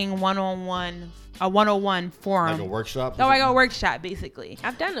networking one-on-one, a 101 forum. Like a workshop? Oh, like a workshop, basically.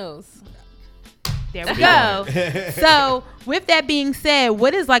 I've done those. There we go. So with that being said,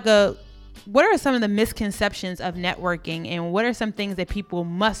 what are some of the misconceptions of networking, and what are some things that people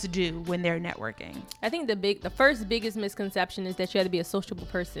must do when they're networking? I think the first biggest misconception is that you have to be a sociable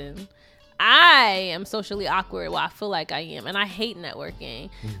person. I am socially awkward. Well, I feel like I am, and I hate networking.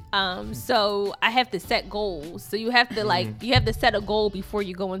 So I have to set goals. So you have to set a goal before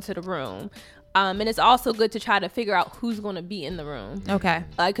you go into the room. And it's also good to try to figure out who's going to be in the room. Okay.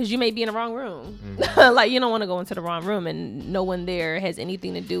 Because you may be in the wrong room. Like, you don't want to go into the wrong room and no one there has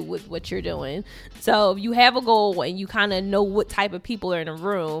anything to do with what you're doing. So if you have a goal and you kind of know what type of people are in a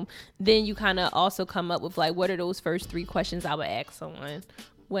room, then you kind of also come up with like, what are those first 3 questions I would ask someone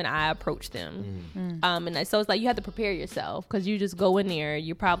when I approach them. And so it's like you have to prepare yourself, because you just go in there,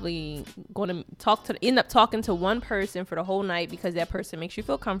 you're probably going to end up talking to one person for the whole night because that person makes you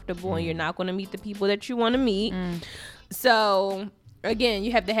feel comfortable and you're not going to meet the people that you want to meet. So again,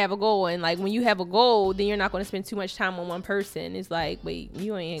 you have to have a goal, and like when you have a goal, then you're not going to spend too much time on one person. It's like, wait,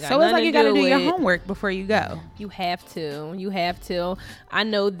 you ain't got. So it's like you got to do your homework before you go. You have to. I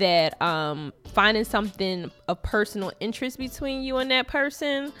know that finding something of personal interest between you and that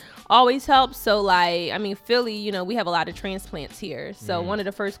person always helps. So like, I mean, Philly, you know, we have a lot of transplants here. So one of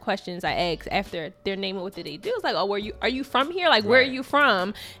the first questions I ask after their name and what did they do is like, oh, are you from here? Like, where are you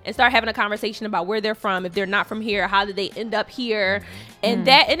from? And start having a conversation about where they're from. If they're not from here, how did they end up here? And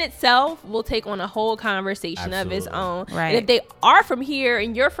that in itself will take on a whole conversation of its own. Right. And if they are from here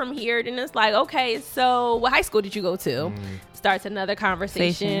and you're from here, then it's like, okay, so what high school did you go to? Starts another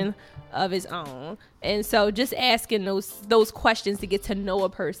conversation of its own. And so just asking those questions to get to know a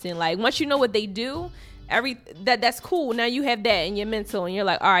person. Like once you know what they do, that's cool. Now you have that in your mental and you're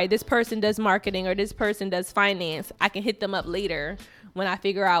like, all right, this person does marketing or this person does finance. I can hit them up later when I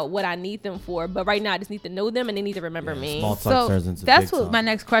figure out what I need them for. But right now I just need to know them and they need to remember me. Small talk turns into that's big what talk. My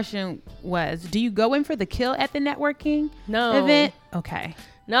next question was. Do you go in for the kill at the networking event? Okay.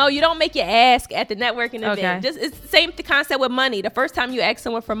 No, you don't make your ask at the networking event. Just it's the same concept with money. The first time you ask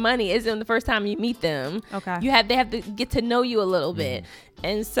someone for money isn't the first time you meet them. Okay. They have to get to know you a little bit.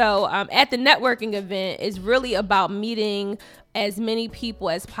 And so at the networking event is really about meeting as many people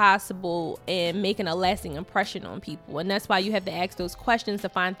as possible and making a lasting impression on people. And that's why you have to ask those questions to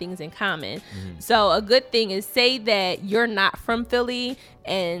find things in common. So a good thing is say that you're not from Philly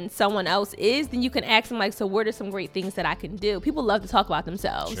and someone else is, then you can ask them like, so what are some great things that I can do? People love to talk about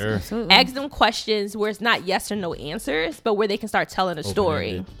themselves. Sure. Ask them questions where it's not yes or no answers, but where they can start telling a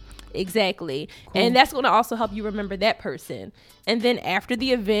story. Exactly. Cool. And that's going to also help you remember that person. And then after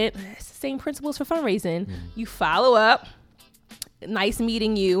the event, it's the same principles for fundraising. You follow up. Nice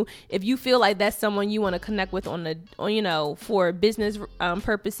meeting you. If you feel like that's someone you want to connect with for business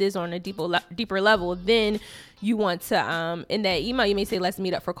purposes or on a deeper level, then you want to in that email you may say let's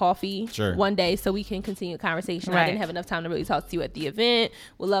meet up for coffee one day so we can continue the conversation. I didn't have enough time to really talk to you at the event.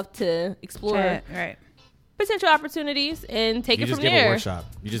 Would love to explore potential opportunities and take it from there.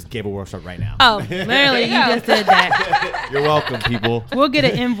 You just gave a workshop right now. Oh, literally, you just did that. You're welcome, people. We'll get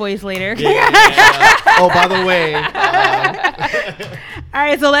an invoice later. Oh, by the way. All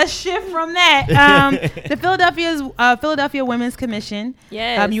right, so let's shift from that. The Philadelphia Women's Commission.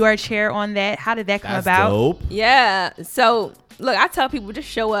 Yes. You are chair on that. How did that come That's about? Dope. Yeah. So, look, I tell people just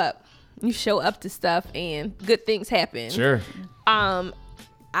show up. You show up to stuff and good things happen. Sure.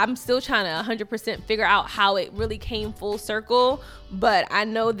 I'm still trying to 100% figure out how it really came full circle, but I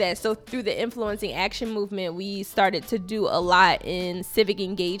know that through the Influencing Action movement, we started to do a lot in civic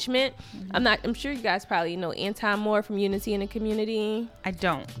engagement. I'm sure you guys probably know Anton Moore from Unity in the Community. I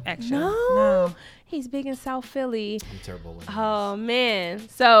don't, actually. No. He's big in South Philly. I'm terrible with Oh man.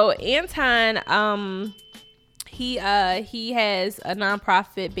 So Anton, he has a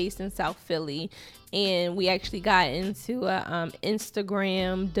nonprofit based in South Philly. And we actually got into a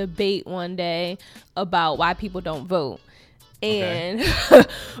Instagram debate one day about why people don't vote. And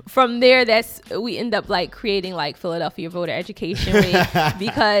from there, we end up like creating like Philadelphia Voter Education Week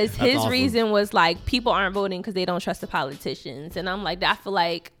because his awesome. Reason was like people aren't voting because they don't trust the politicians. And I'm like, I feel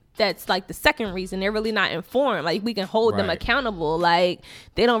like that's like the second reason. They're really not informed. Like we can hold them accountable. Like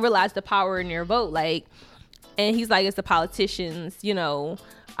they don't realize the power in their vote. Like, and he's like, it's the politicians,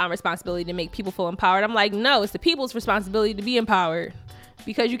 responsibility to make people feel empowered. I'm like, no, it's the people's responsibility to be empowered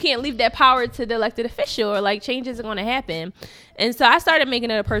because you can't leave that power to the elected official or like change isn't going to happen. And so I started making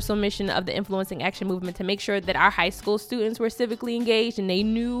it a personal mission of the Influencing Action movement to make sure that our high school students were civically engaged and they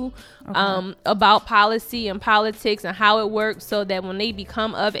knew about policy and politics and how it works so that when they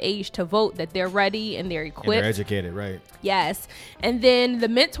become of age to vote that they're ready and they're equipped. And they're educated, right? Yes. And then the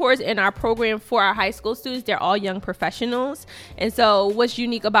mentors in our program for our high school students, they're all young professionals. And so what's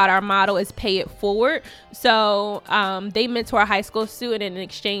unique about our model is pay it forward. So they mentor a high school student and in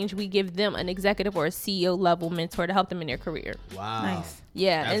exchange we give them an executive or a CEO level mentor to help them in their career. Wow. Nice.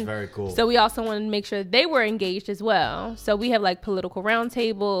 Yeah. That's very cool. So we also wanted to make sure they were engaged as well. So we have like political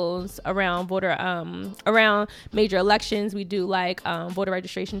roundtables around around major elections. We do like voter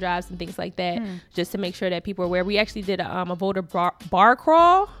registration drives and things like that just to make sure that people are aware. We actually did a voter bar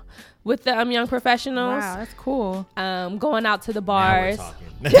crawl with the young professionals. Wow, that's cool. Going out to the bars. Now we're talking.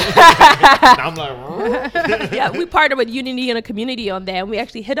 I'm like, yeah, we partnered with Unity in a Community on that. And we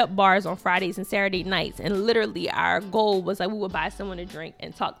actually hit up bars on Fridays and Saturday nights. And literally our goal was like we would buy someone a drink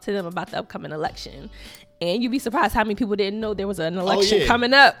and talk to them about the upcoming election. And you'd be surprised how many people didn't know there was an election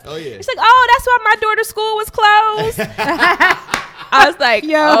coming up. Oh, yeah. It's like, oh, that's why my daughter's school was closed. I was like,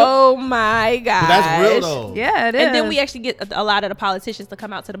 oh, my God. That's real, though. Yeah, it is. And then we actually get a lot of the politicians to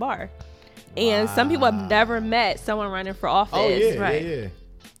come out to the bar. And some people have never met someone running for office. Oh yeah, Right. yeah.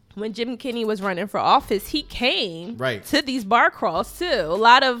 When Jim Kenney was running for office, he came Right. to these bar crawls too. A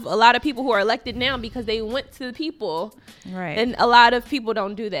lot of people who are elected now because they went to the people, Right. and a lot of people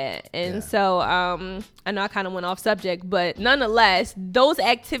don't do that. And Yeah. so I know I kind of went off subject, but nonetheless, those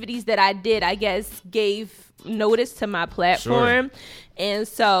activities that I did, I guess, gave notice to my platform. Sure. And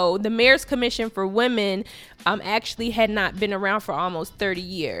so the Mayor's Commission for Women actually had not been around for almost 30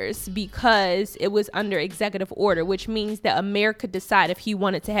 years because it was under executive order, which means that a mayor could decide if he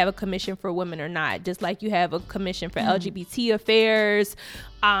wanted to have a commission for women or not, just like you have a commission for LGBT affairs,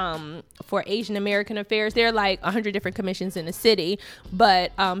 for Asian American affairs. There are like 100 different commissions in the city,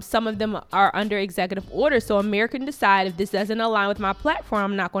 but some of them are under executive order. So a mayor can decide, if this doesn't align with my platform,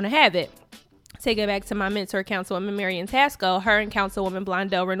 I'm not going to have it. Take it back to my mentor, Councilwoman Marian Tasco. Her and Councilwoman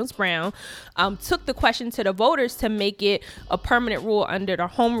Blondell Reynolds Brown took the question to the voters to make it a permanent rule under the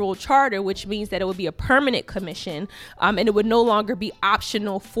Home Rule Charter, which means that it would be a permanent commission, and it would no longer be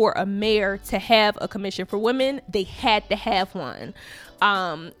optional for a mayor to have a commission for women. They had to have one.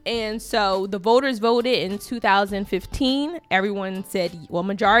 And so the voters voted in 2015. Everyone said, well,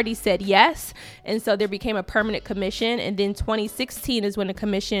 majority said yes. And so there became a permanent commission. And then 2016 is when the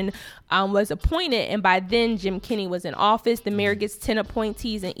commission was appointed. And by then, Jim Kenney was in office. The mayor gets 10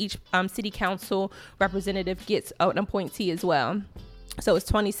 appointees, and each city council representative gets an appointee as well. So it's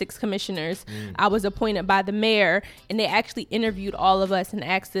 26 commissioners. I was appointed by the mayor, and they actually interviewed all of us and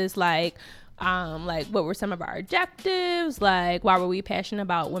asked us like what were some of our objectives, like why were we passionate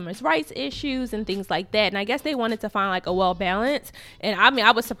about women's rights issues and things like that. And I guess they wanted to find like a well balance. And I mean,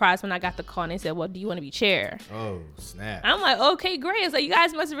 I was surprised when I got the call and they said, well, do you want to be chair? Oh snap. I'm like, okay, great. It's like, you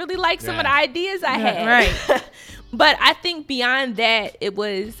guys must really like some of the ideas I had. Right. But I think beyond that,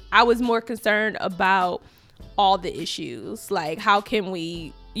 I was more concerned about all the issues. Like, how can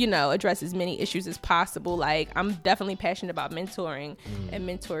we, address as many issues as possible? Like, I'm definitely passionate about mentoring and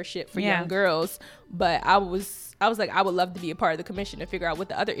mentorship for young girls. But I was like, I would love to be a part of the commission to figure out what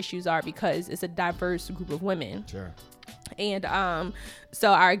the other issues are, because it's a diverse group of women. Sure. And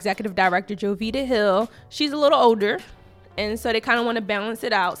so our executive director, Jovita Hill, she's a little older. And so they kind of want to balance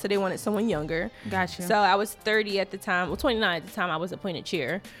it out. So they wanted someone younger. Gotcha. So I was 30 at the time. Well, 29 at the time I was appointed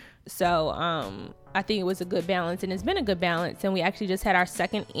chair. So I think it was a good balance, and it's been a good balance. And we actually just had our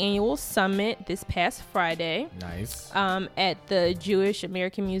second annual summit this past Friday. Nice. At the Jewish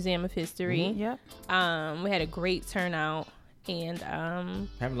American Museum of History. Yep. We had a great turnout. And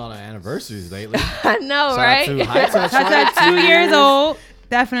having a lot of anniversaries lately. I know, Shout right? out to High Touch That's Life, 2 years old,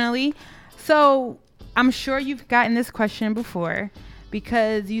 definitely. So I'm sure you've gotten this question before,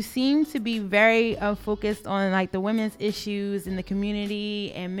 because you seem to be very focused on like the women's issues in the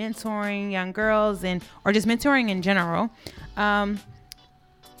community and mentoring young girls, or just mentoring in general.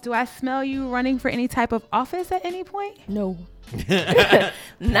 Do I smell you running for any type of office at any point? No.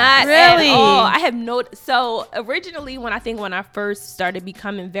 Not really at all. I have no. So originally, when I first started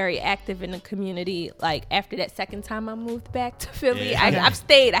becoming very active in the community, like after that second time I moved back to Philly, I've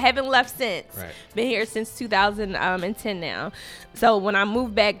stayed. I haven't left since. Right. Been here since 2010 now. So when I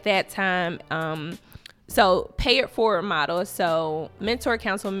moved back that time, so pay it forward model. So mentor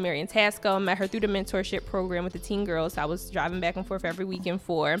Councilwoman Marian Tasco, met her through the mentorship program with the teen girls. I was driving back and forth every weekend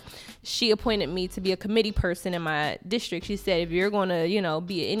for. She appointed me to be a committee person in my district. She said, if you're going to,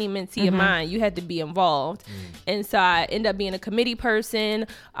 be any mentee of mine, you had to be involved. And so I ended up being a committee person.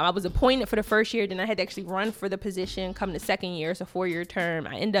 I was appointed for the first year. Then I had to actually run for the position come the second year. It's a 4-year term.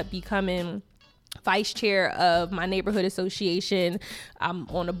 I ended up becoming vice chair of my neighborhood association. I'm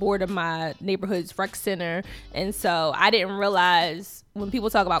on the board of my neighborhood's rec center. And so I didn't realize when people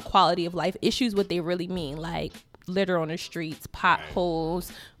talk about quality of life issues, what they really mean, like litter on the streets,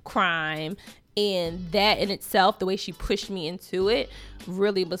 potholes, crime. And that in itself, the way she pushed me into it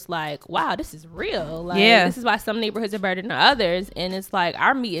really was like, wow, this is real. Like, this is why some neighborhoods are better than others. And it's like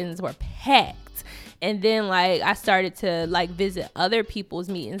our meetings were packed. And then like I started to like visit other people's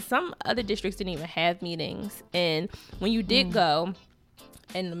meetings. Some other districts didn't even have meetings. And when you did go,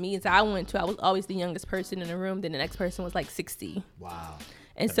 and the meetings I went to, I was always the youngest person in the room. Then the next person was like 60. Wow.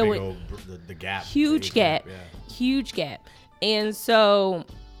 And the so the gap. Huge gap. Huge gap. And so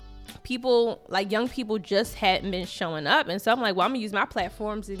people, like young people, just hadn't been showing up. And so I'm like, well, I'm gonna use my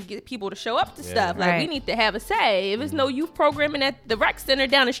platforms and get people to show up to stuff. Like, we need to have a say. If there's no youth programming at the rec center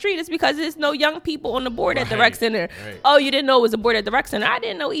down the street, it's because there's no young people on the board at the rec center. Oh, you didn't know it was a board at the rec center? I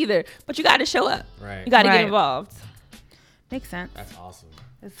didn't know either. But you got to show up. You got to get involved. Makes sense. That's awesome.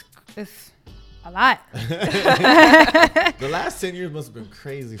 It's A lot. The last 10 years must have been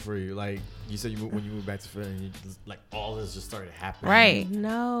crazy for you. Like you said, when you moved back to Philly, and you just, like all this just started happening. Right.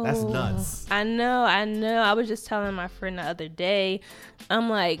 No. That's nuts. I know. I was just telling my friend the other day, I'm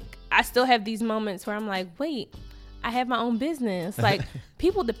like, I still have these moments where I'm like, wait, I have my own business. Like,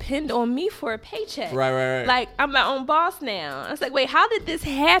 people depend on me for a paycheck. Right. Like, I'm my own boss now. I was like, wait, how did this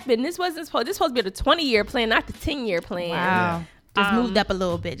happen? This was supposed to be the 20-year plan, not the 10-year plan. Wow. Just moved up a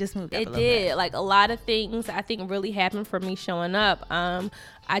little bit. It did. Like, a lot of things I think really happened for me showing up.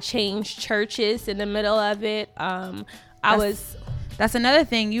 I changed churches in the middle of it. That's another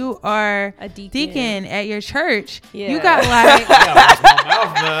thing. You are a deacon at your church. Yeah. You got like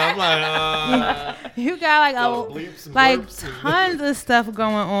you got like tons of stuff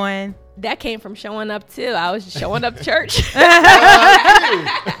going on. That came from showing up too. I was just showing up to church.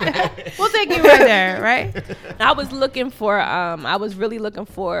 We'll take you right there, right? I was really looking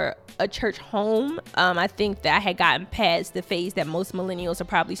for a church home. I think that I had gotten past the phase that most millennials are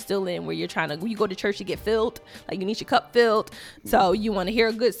probably still in, where you go to church to get filled, like you need your cup filled. So you want to hear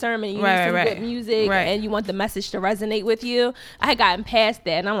a good sermon, you need some good music, and you want the message to resonate with you. I had gotten past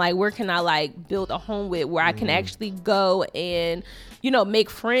that, and I'm like, where can I like build a home with where I can actually go and make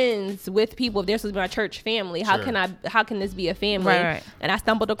friends with people. If they're supposed to be my church family, how can this be a family? Right. And I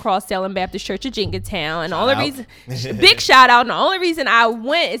stumbled across Salem Baptist Church of Jenkintown, and the only reason, big shout out, and the only reason I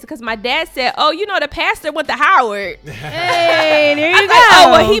went is because my dad said, "Oh, the pastor went to Howard." Hey, there you go. Oh,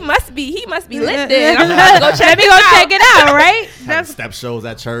 well, he must be lit then. I'm gonna go check it out, right? Having step shows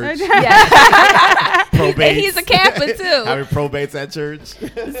at church. Yeah. Probates. And he's a Catholic too. Having probates at church.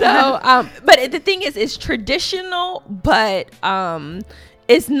 So, but the thing is, it's traditional, but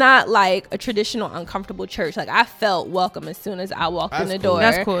it's not like a traditional uncomfortable church. Like, I felt welcome as soon as I walked in the door.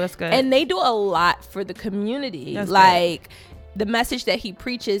 That's cool. That's good. And they do a lot for the community. That's like good. The message that he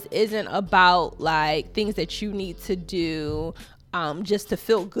preaches isn't about like things that you need to do just to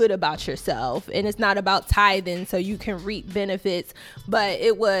feel good about yourself, and it's not about tithing so you can reap benefits, but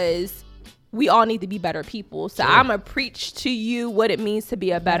it was, we all need to be better people. So I'm going to preach to you what it means to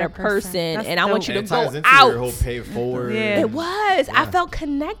be a better person. And I want you to go out. Your whole pay forward. Yeah. It was. Yeah. I felt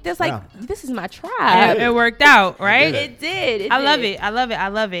connected. It's like, this is my tribe. It worked out, right? It did. I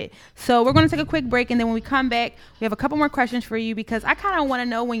love it. So we're going to take a quick break. And then when we come back, we have a couple more questions for you, because I kind of want to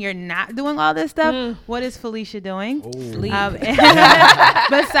know, when you're not doing all this stuff, what is Felicia doing? Sleep.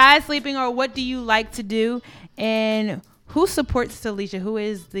 Besides sleeping, or what do you like to do? And who supports Felicia? Who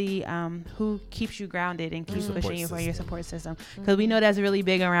is the who keeps you grounded and keeps pushing you for your support system? Because we know that's really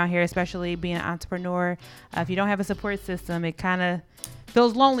big around here, especially being an entrepreneur. If you don't have a support system, it kind of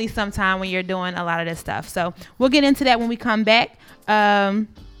feels lonely sometimes when you're doing a lot of this stuff. So we'll get into that when we come back. My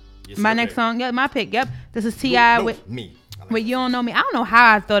next song, my pick. Yep, this is T.I. with me. But You Don't Know Me. I don't know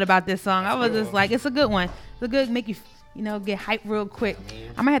how I thought about this song. I was just like, it's a good one. It's a good, make you get hyped real quick.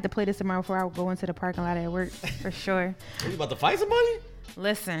 I might have to play this tomorrow before I go into the parking lot at work, for sure. Are you about to fight somebody?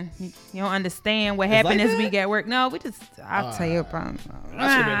 Listen, you don't understand what happened this week at work. No, I'll tell you a problem.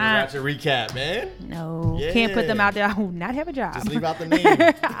 I should have been Ratchet recap, man. No, can't put them out there. I will not have a job. Just leave out the name.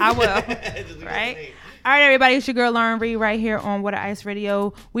 I will. Right? All right, everybody. It's your girl, Lauren Reed, right here on Water Ice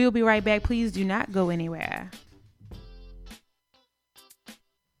Radio. We will be right back. Please do not go anywhere.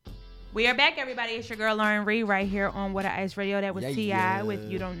 We are back, everybody. It's your girl, Lauren Reed, right here on Water Ice Radio. That was T.I. with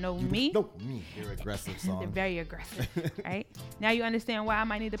You Don't Know Me. You Don't Know Me. Very aggressive song. They're very aggressive, right? Now you understand why I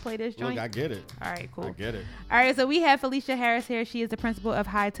might need to play this joint? Look, I get it. All right, cool. I get it. All right, so we have Felicia Harris here. She is the principal of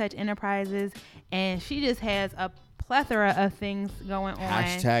High Touch Enterprises, and she just has a plethora of things going on.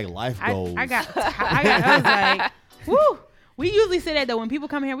 Hashtag life goals. I was like, woo. We usually say that, though. When people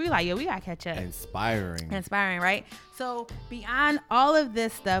come here, we like, yo, we got to catch up. Inspiring, right? So beyond all of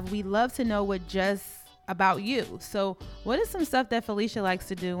this stuff, we love to know what just about you. So what is some stuff that Felicia likes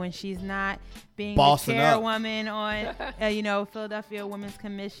to do when she's not being Bossing the chairwoman on, Philadelphia Women's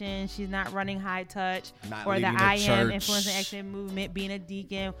Commission? She's not running High Touch or the I Am Influencing Action Movement, being a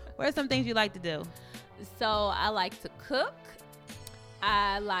deacon. What are some things you like to do? So I like to cook.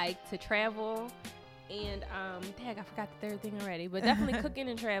 I like to travel. And, I forgot the third thing already, but definitely cooking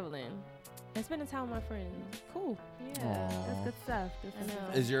and traveling and spending time with my friends. Cool. Yeah. Aww. That's good stuff.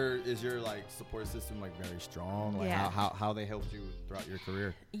 Is your like support system like very strong? Like how they helped you throughout your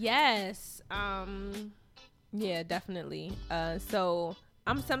career? Yes. Yeah, definitely. So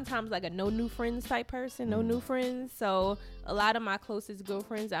I'm sometimes like a no new friends type person, no new friends. So a lot of my closest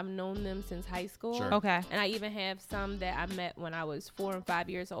girlfriends, I've known them since high school. Sure. Okay. And I even have some that I met when I was 4 and 5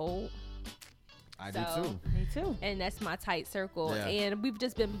 years old. I do too. Me too. And that's my tight circle. Yeah. And we've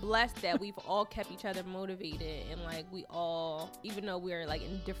just been blessed that we've all kept each other motivated. And like we all, even though we're like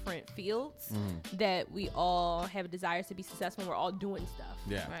in different fields, that we all have desires to be successful. We're all doing stuff.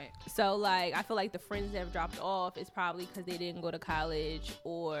 Yeah. Right. So like I feel like the friends that have dropped off is probably because they didn't go to college,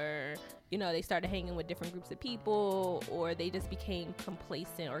 or you know, they started hanging with different groups of people, or they just became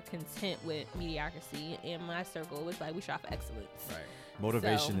complacent or content with mediocrity. In my circle, it was like we strive for excellence. Right.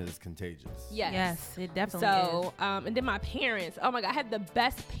 Motivation is contagious. Yes, it definitely is. And then my parents. Oh my God, I had the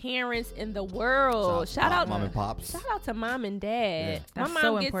best parents in the world. Shout out mom and pops. Shout out to mom and dad. Yeah. That's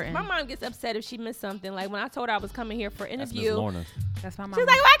so important. My mom gets upset if she missed something. Like when I told her I was coming here for an That's interview. Miss Lorna. That's my mom. She was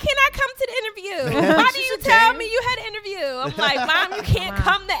like, "Why can't I come to the interview? Why do you tell me you had an interview?" I'm like, "Mom, you can't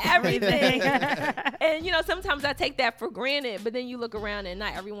come to everything." And you know, sometimes I take that for granted, but then you look around and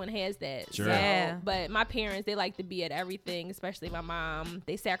not everyone has that. Sure. So, Yeah. But my parents, they like to be at everything, especially my mom.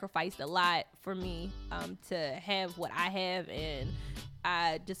 They sacrificed a lot for me to have what I have, and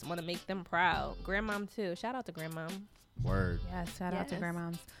I just want to make them proud. Grandmom too. Shout out to grandmom. Word. Yes, shout out to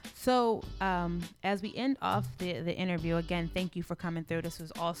grandmoms. So, as we end off the interview, again, thank you for coming through. This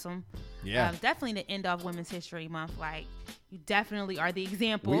was awesome. Yeah. Definitely to end off Women's History Month. Like, you definitely are the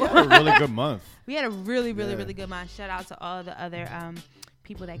example. We had a really good month. We had a really good month. Shout out to all the other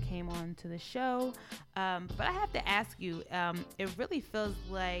people that came on to the show. But I have to ask you, it really feels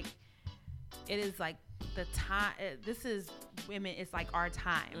like it is like the time. This is women. It's like our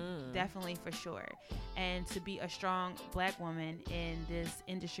time, definitely for sure. And to be a strong Black woman in this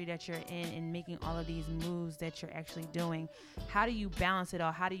industry that you're in and making all of these moves that you're actually doing, how do you balance it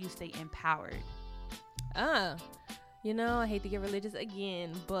all? How do you stay empowered? You know, I hate to get religious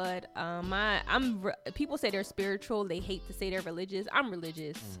again, but people say they're spiritual. They hate to say they're religious. I'm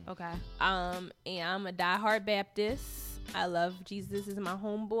religious. Okay. And I'm a diehard Baptist. I love Jesus is my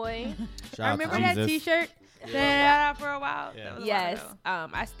homeboy. I remember that T-shirt that I had out for a while. Yeah. Yes.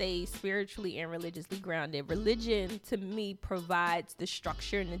 I stay spiritually and religiously grounded. Religion to me provides the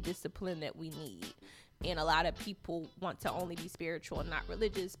structure and the discipline that we need. And a lot of people want to only be spiritual and not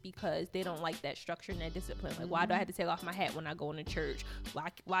religious because they don't like that structure and that discipline. Like, why do I have to take off my hat when I go into church?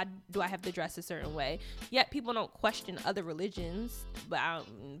 Why do I have to dress a certain way? Yet people don't question other religions. But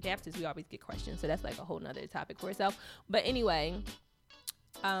Baptists, we always get questioned. So that's like a whole nother topic for itself. But anyway,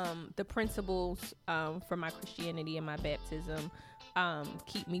 the principles for my Christianity and my baptism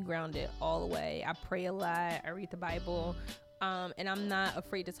keep me grounded all the way. I pray a lot. I read the Bible. And I'm not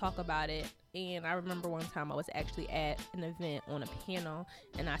afraid to talk about it. And I remember one time I was actually at an event on a panel,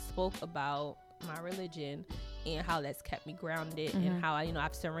 and I spoke about my religion and how that's kept me grounded, and how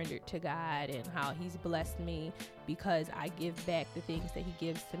I've surrendered to God, and how He's blessed me because I give back the things that He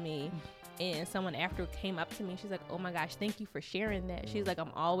gives to me. And someone after came up to me, she's like, "Oh my gosh, thank you for sharing that." She's like,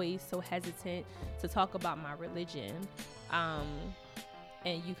 "I'm always so hesitant to talk about my religion.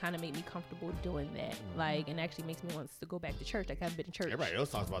 And you kind of make me comfortable doing that. Like, and actually makes me want to go back to church. Like, I haven't been in church." Everybody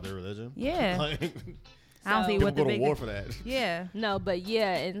else talks about their religion. Yeah. Like, I don't see people what the go to big war for that. Yeah. No, but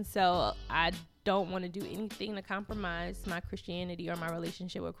yeah, and so I don't want to do anything to compromise my Christianity or my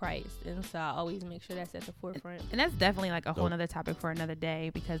relationship with Christ. And so I always make sure that's at the forefront. And that's definitely like a whole nother topic for another day,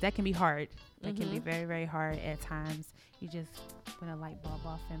 because that can be hard. That can be very, very hard at times. You just went a light bulb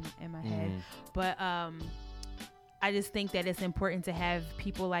off in my head. But I just think that it's important to have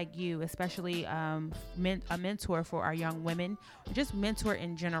people like you, especially a mentor for our young women, or just mentor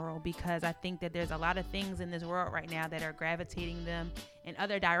in general, because I think that there's a lot of things in this world right now that are gravitating them in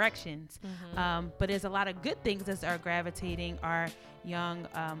other directions. But there's a lot of good things that are gravitating our young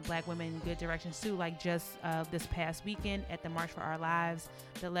Black women in good directions too. Like just this past weekend at the March for Our Lives,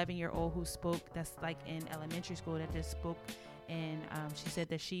 the 11-year-old who spoke, that's like in elementary school, that just spoke. And she said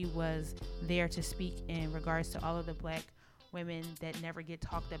that she was there to speak in regards to all of the Black women that never get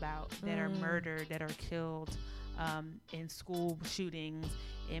talked about, that are murdered, that are killed in school shootings,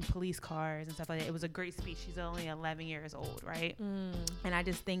 in police cars and stuff like that. It was a great speech. She's only 11 years old, right? And I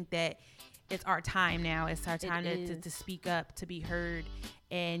just think that it's our time now. It's our time to speak up, to be heard.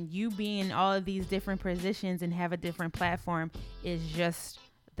 And you being in all of these different positions and have a different platform is just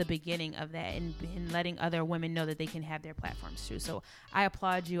the beginning of that, and letting other women know that they can have their platforms too. So I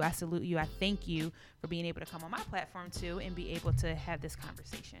applaud you. I salute you. I thank you for being able to come on my platform too and be able to have this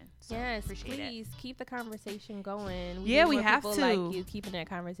conversation. So yes, appreciate please keep the conversation going. Yeah, we need more have people to. like you keeping that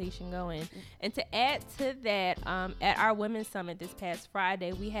conversation going. And to add to that, at our Women's Summit this past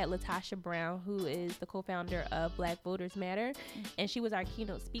Friday, we had Latasha Brown, who is the co-founder of Black Voters Matter, and she was our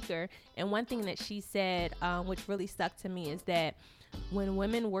keynote speaker. And one thing that she said, which really stuck to me, is that when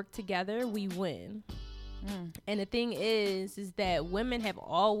women work together, we win. And the thing is that women have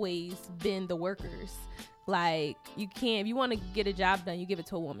always been the workers. Like, you can't, if you want to get a job done, you give it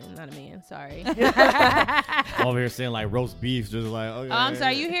to a woman, not a man. Sorry. Over here saying like roast beef, just like, okay. Oh, I'm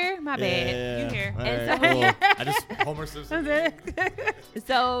sorry. You here? My bad. Yeah. You here? All And right, so- cool. I just Homer Simpson.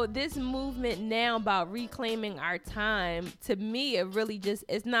 So this movement now about reclaiming our time, to me, it really just,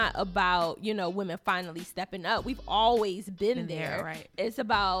 it's not about, you know, women finally stepping up. We've always been there. Right. It's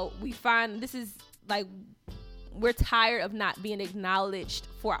about, this is like, we're tired of not being acknowledged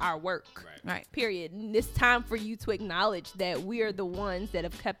for our work. Right. Period. And it's time for you to acknowledge that we are the ones that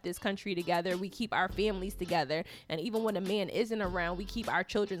have kept this country together. We keep our families together. And even when a man isn't around, we keep our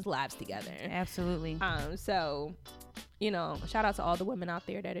children's lives together. Absolutely. So, you know, shout out to all the women out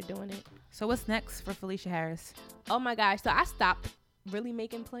there that are doing it. So what's next for Felicia Harris? Oh my gosh. So I stopped really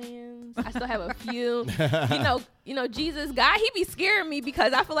making plans. I still have a few. You know, Jesus, God, he be scaring me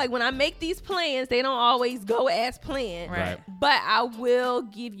because I feel like when I make these plans, they don't always go as planned. Right. But I will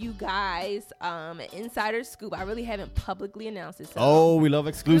give you guys an insider scoop. I really haven't publicly announced it. So. Oh, we love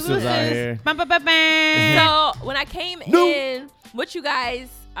exclusives out here. Bam, bam, bam, bam. So when I came in, what you guys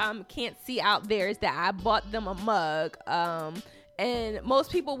can't see out there is that I bought them a mug. And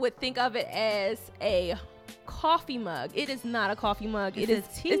most people would think of it as a coffee mug. It is not a coffee mug. It's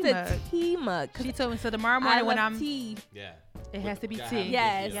a tea mug. Cause She told me so tomorrow morning when I'm tea. Yeah. it has to be tea.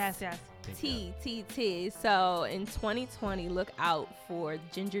 Yes. Yes. Tea. So in 2020, look out for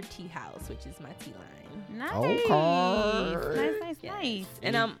Ginger Tea House, which is my tea line. Nice. Okay. Nice. Yes.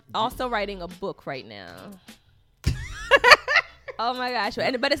 And I'm also writing a book right now. Oh my gosh!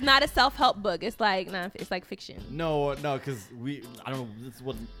 But it's not a self-help book. It's like it's like fiction. No, because I don't know. This is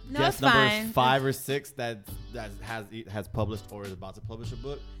what No, guest it's number fine. 5 or 6 that has published or is about to publish a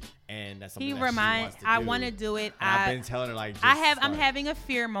book, and that's something He that she reminds. wants to I do. want to do it. And I've been telling her like. I'm having a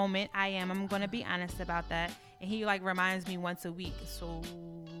fear moment. I'm gonna be honest about that. And he like reminds me once a week. So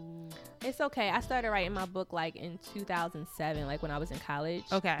It's okay. I started writing my book like in 2007, like when I was in college.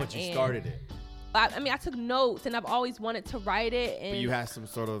 okay. But you And- started it. I mean, I took notes, and I've always wanted to write it. And But you had some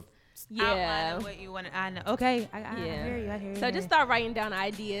sort of. yeah. Outline of what you want. I know. Okay. I Yeah. hear you. I hear you. So just start writing down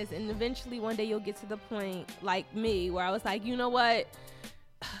ideas, and eventually one day you'll get to the point like me where I was like, you know what?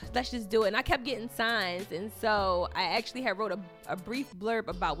 Let's just do it. And I kept getting signs. And so I actually had wrote a brief blurb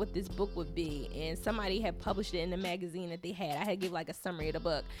about what this book would be. And somebody had published it in the magazine that they had. I had to give like a summary of the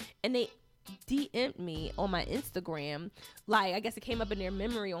book. And they DM'd me on my Instagram. Like, I guess it came up in their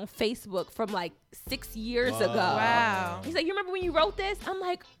memory on Facebook from like 6 years ago. Wow. He's like, you remember when you wrote this? I'm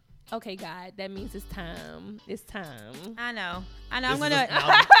like, okay, God, that means it's time. It's time. I know. I'm This is gonna.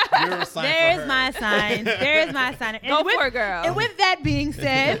 you're a sign for There's her. my sign. There is my sign. And Go with, for it, girl. And with that being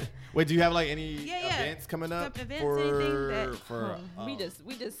said, Wait, do you have like any Yeah. events coming up Some events, for anything that- for?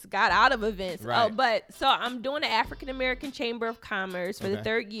 we just got out of events. Right. Oh, but so I'm doing the African American Chamber of Commerce for the Okay.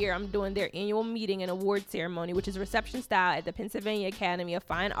 3rd year. I'm doing their annual meeting and award ceremony, which is reception style at the Pennsylvania Academy of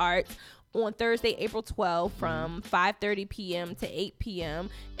Fine Arts on Thursday, April 12th from 5:30 p.m. to 8 p.m.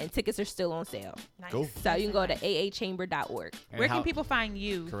 and tickets are still on sale. nice. Cool. So you can go to aachamber.org. And Where how- can people find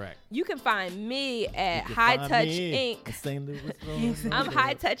you? Correct. You can find me at You can High find Touch me Inc. in St. Louis, I'm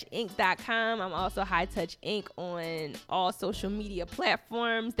hightouchinc.com. I'm also High Touch Inc. on all social media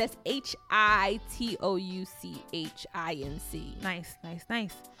platforms. That's HITOUCHINC. Nice.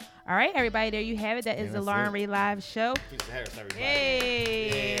 All right, everybody, there you have it. That is Yeah, the that's Lauren it. Reed Live Show. Felicia Harris, everybody.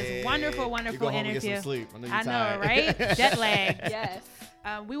 Hey, it's wonderful You go home and interview. get some sleep. I know, you're I know, tired. right? Jet lag. Yes.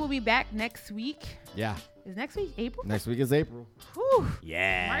 We will be back next week. Yeah. Is next week April? Next week is April. Whew.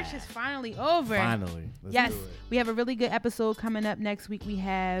 Yeah. March is finally over. Finally. Let's Yes, do it. we have a really good episode coming up next week. We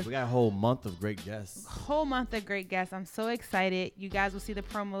have We got a whole month of great guests. whole month of great guests. I'm so excited. You guys will see the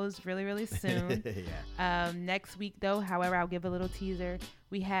promos really soon. Yeah. Next week, though, however, I'll give a little teaser.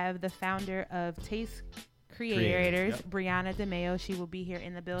 We have the founder of Taste Creators, Yep. Brianna DeMeo. She will be here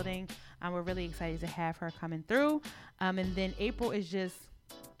in the building. We're really excited to have her coming through. And then April is just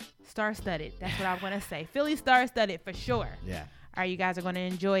star-studded. That's what I want to say. Philly star-studded for sure. Yeah. All right, you guys are going to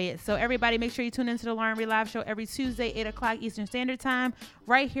enjoy it. So everybody, make sure you tune into the Lauren Reed Live Show every Tuesday, 8 o'clock Eastern Standard Time,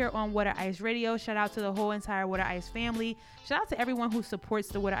 right here on Water Ice Radio. Shout out to the whole entire Water Ice family. Shout out to everyone who supports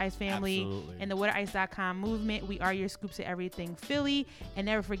the Water Ice family Absolutely. and the WaterIce.com movement. We are your scoops of everything Philly. And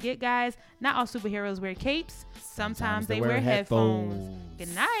never forget, guys, not all superheroes wear capes. Sometimes they wear headphones.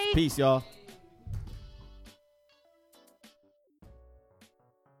 Good night. Peace, y'all.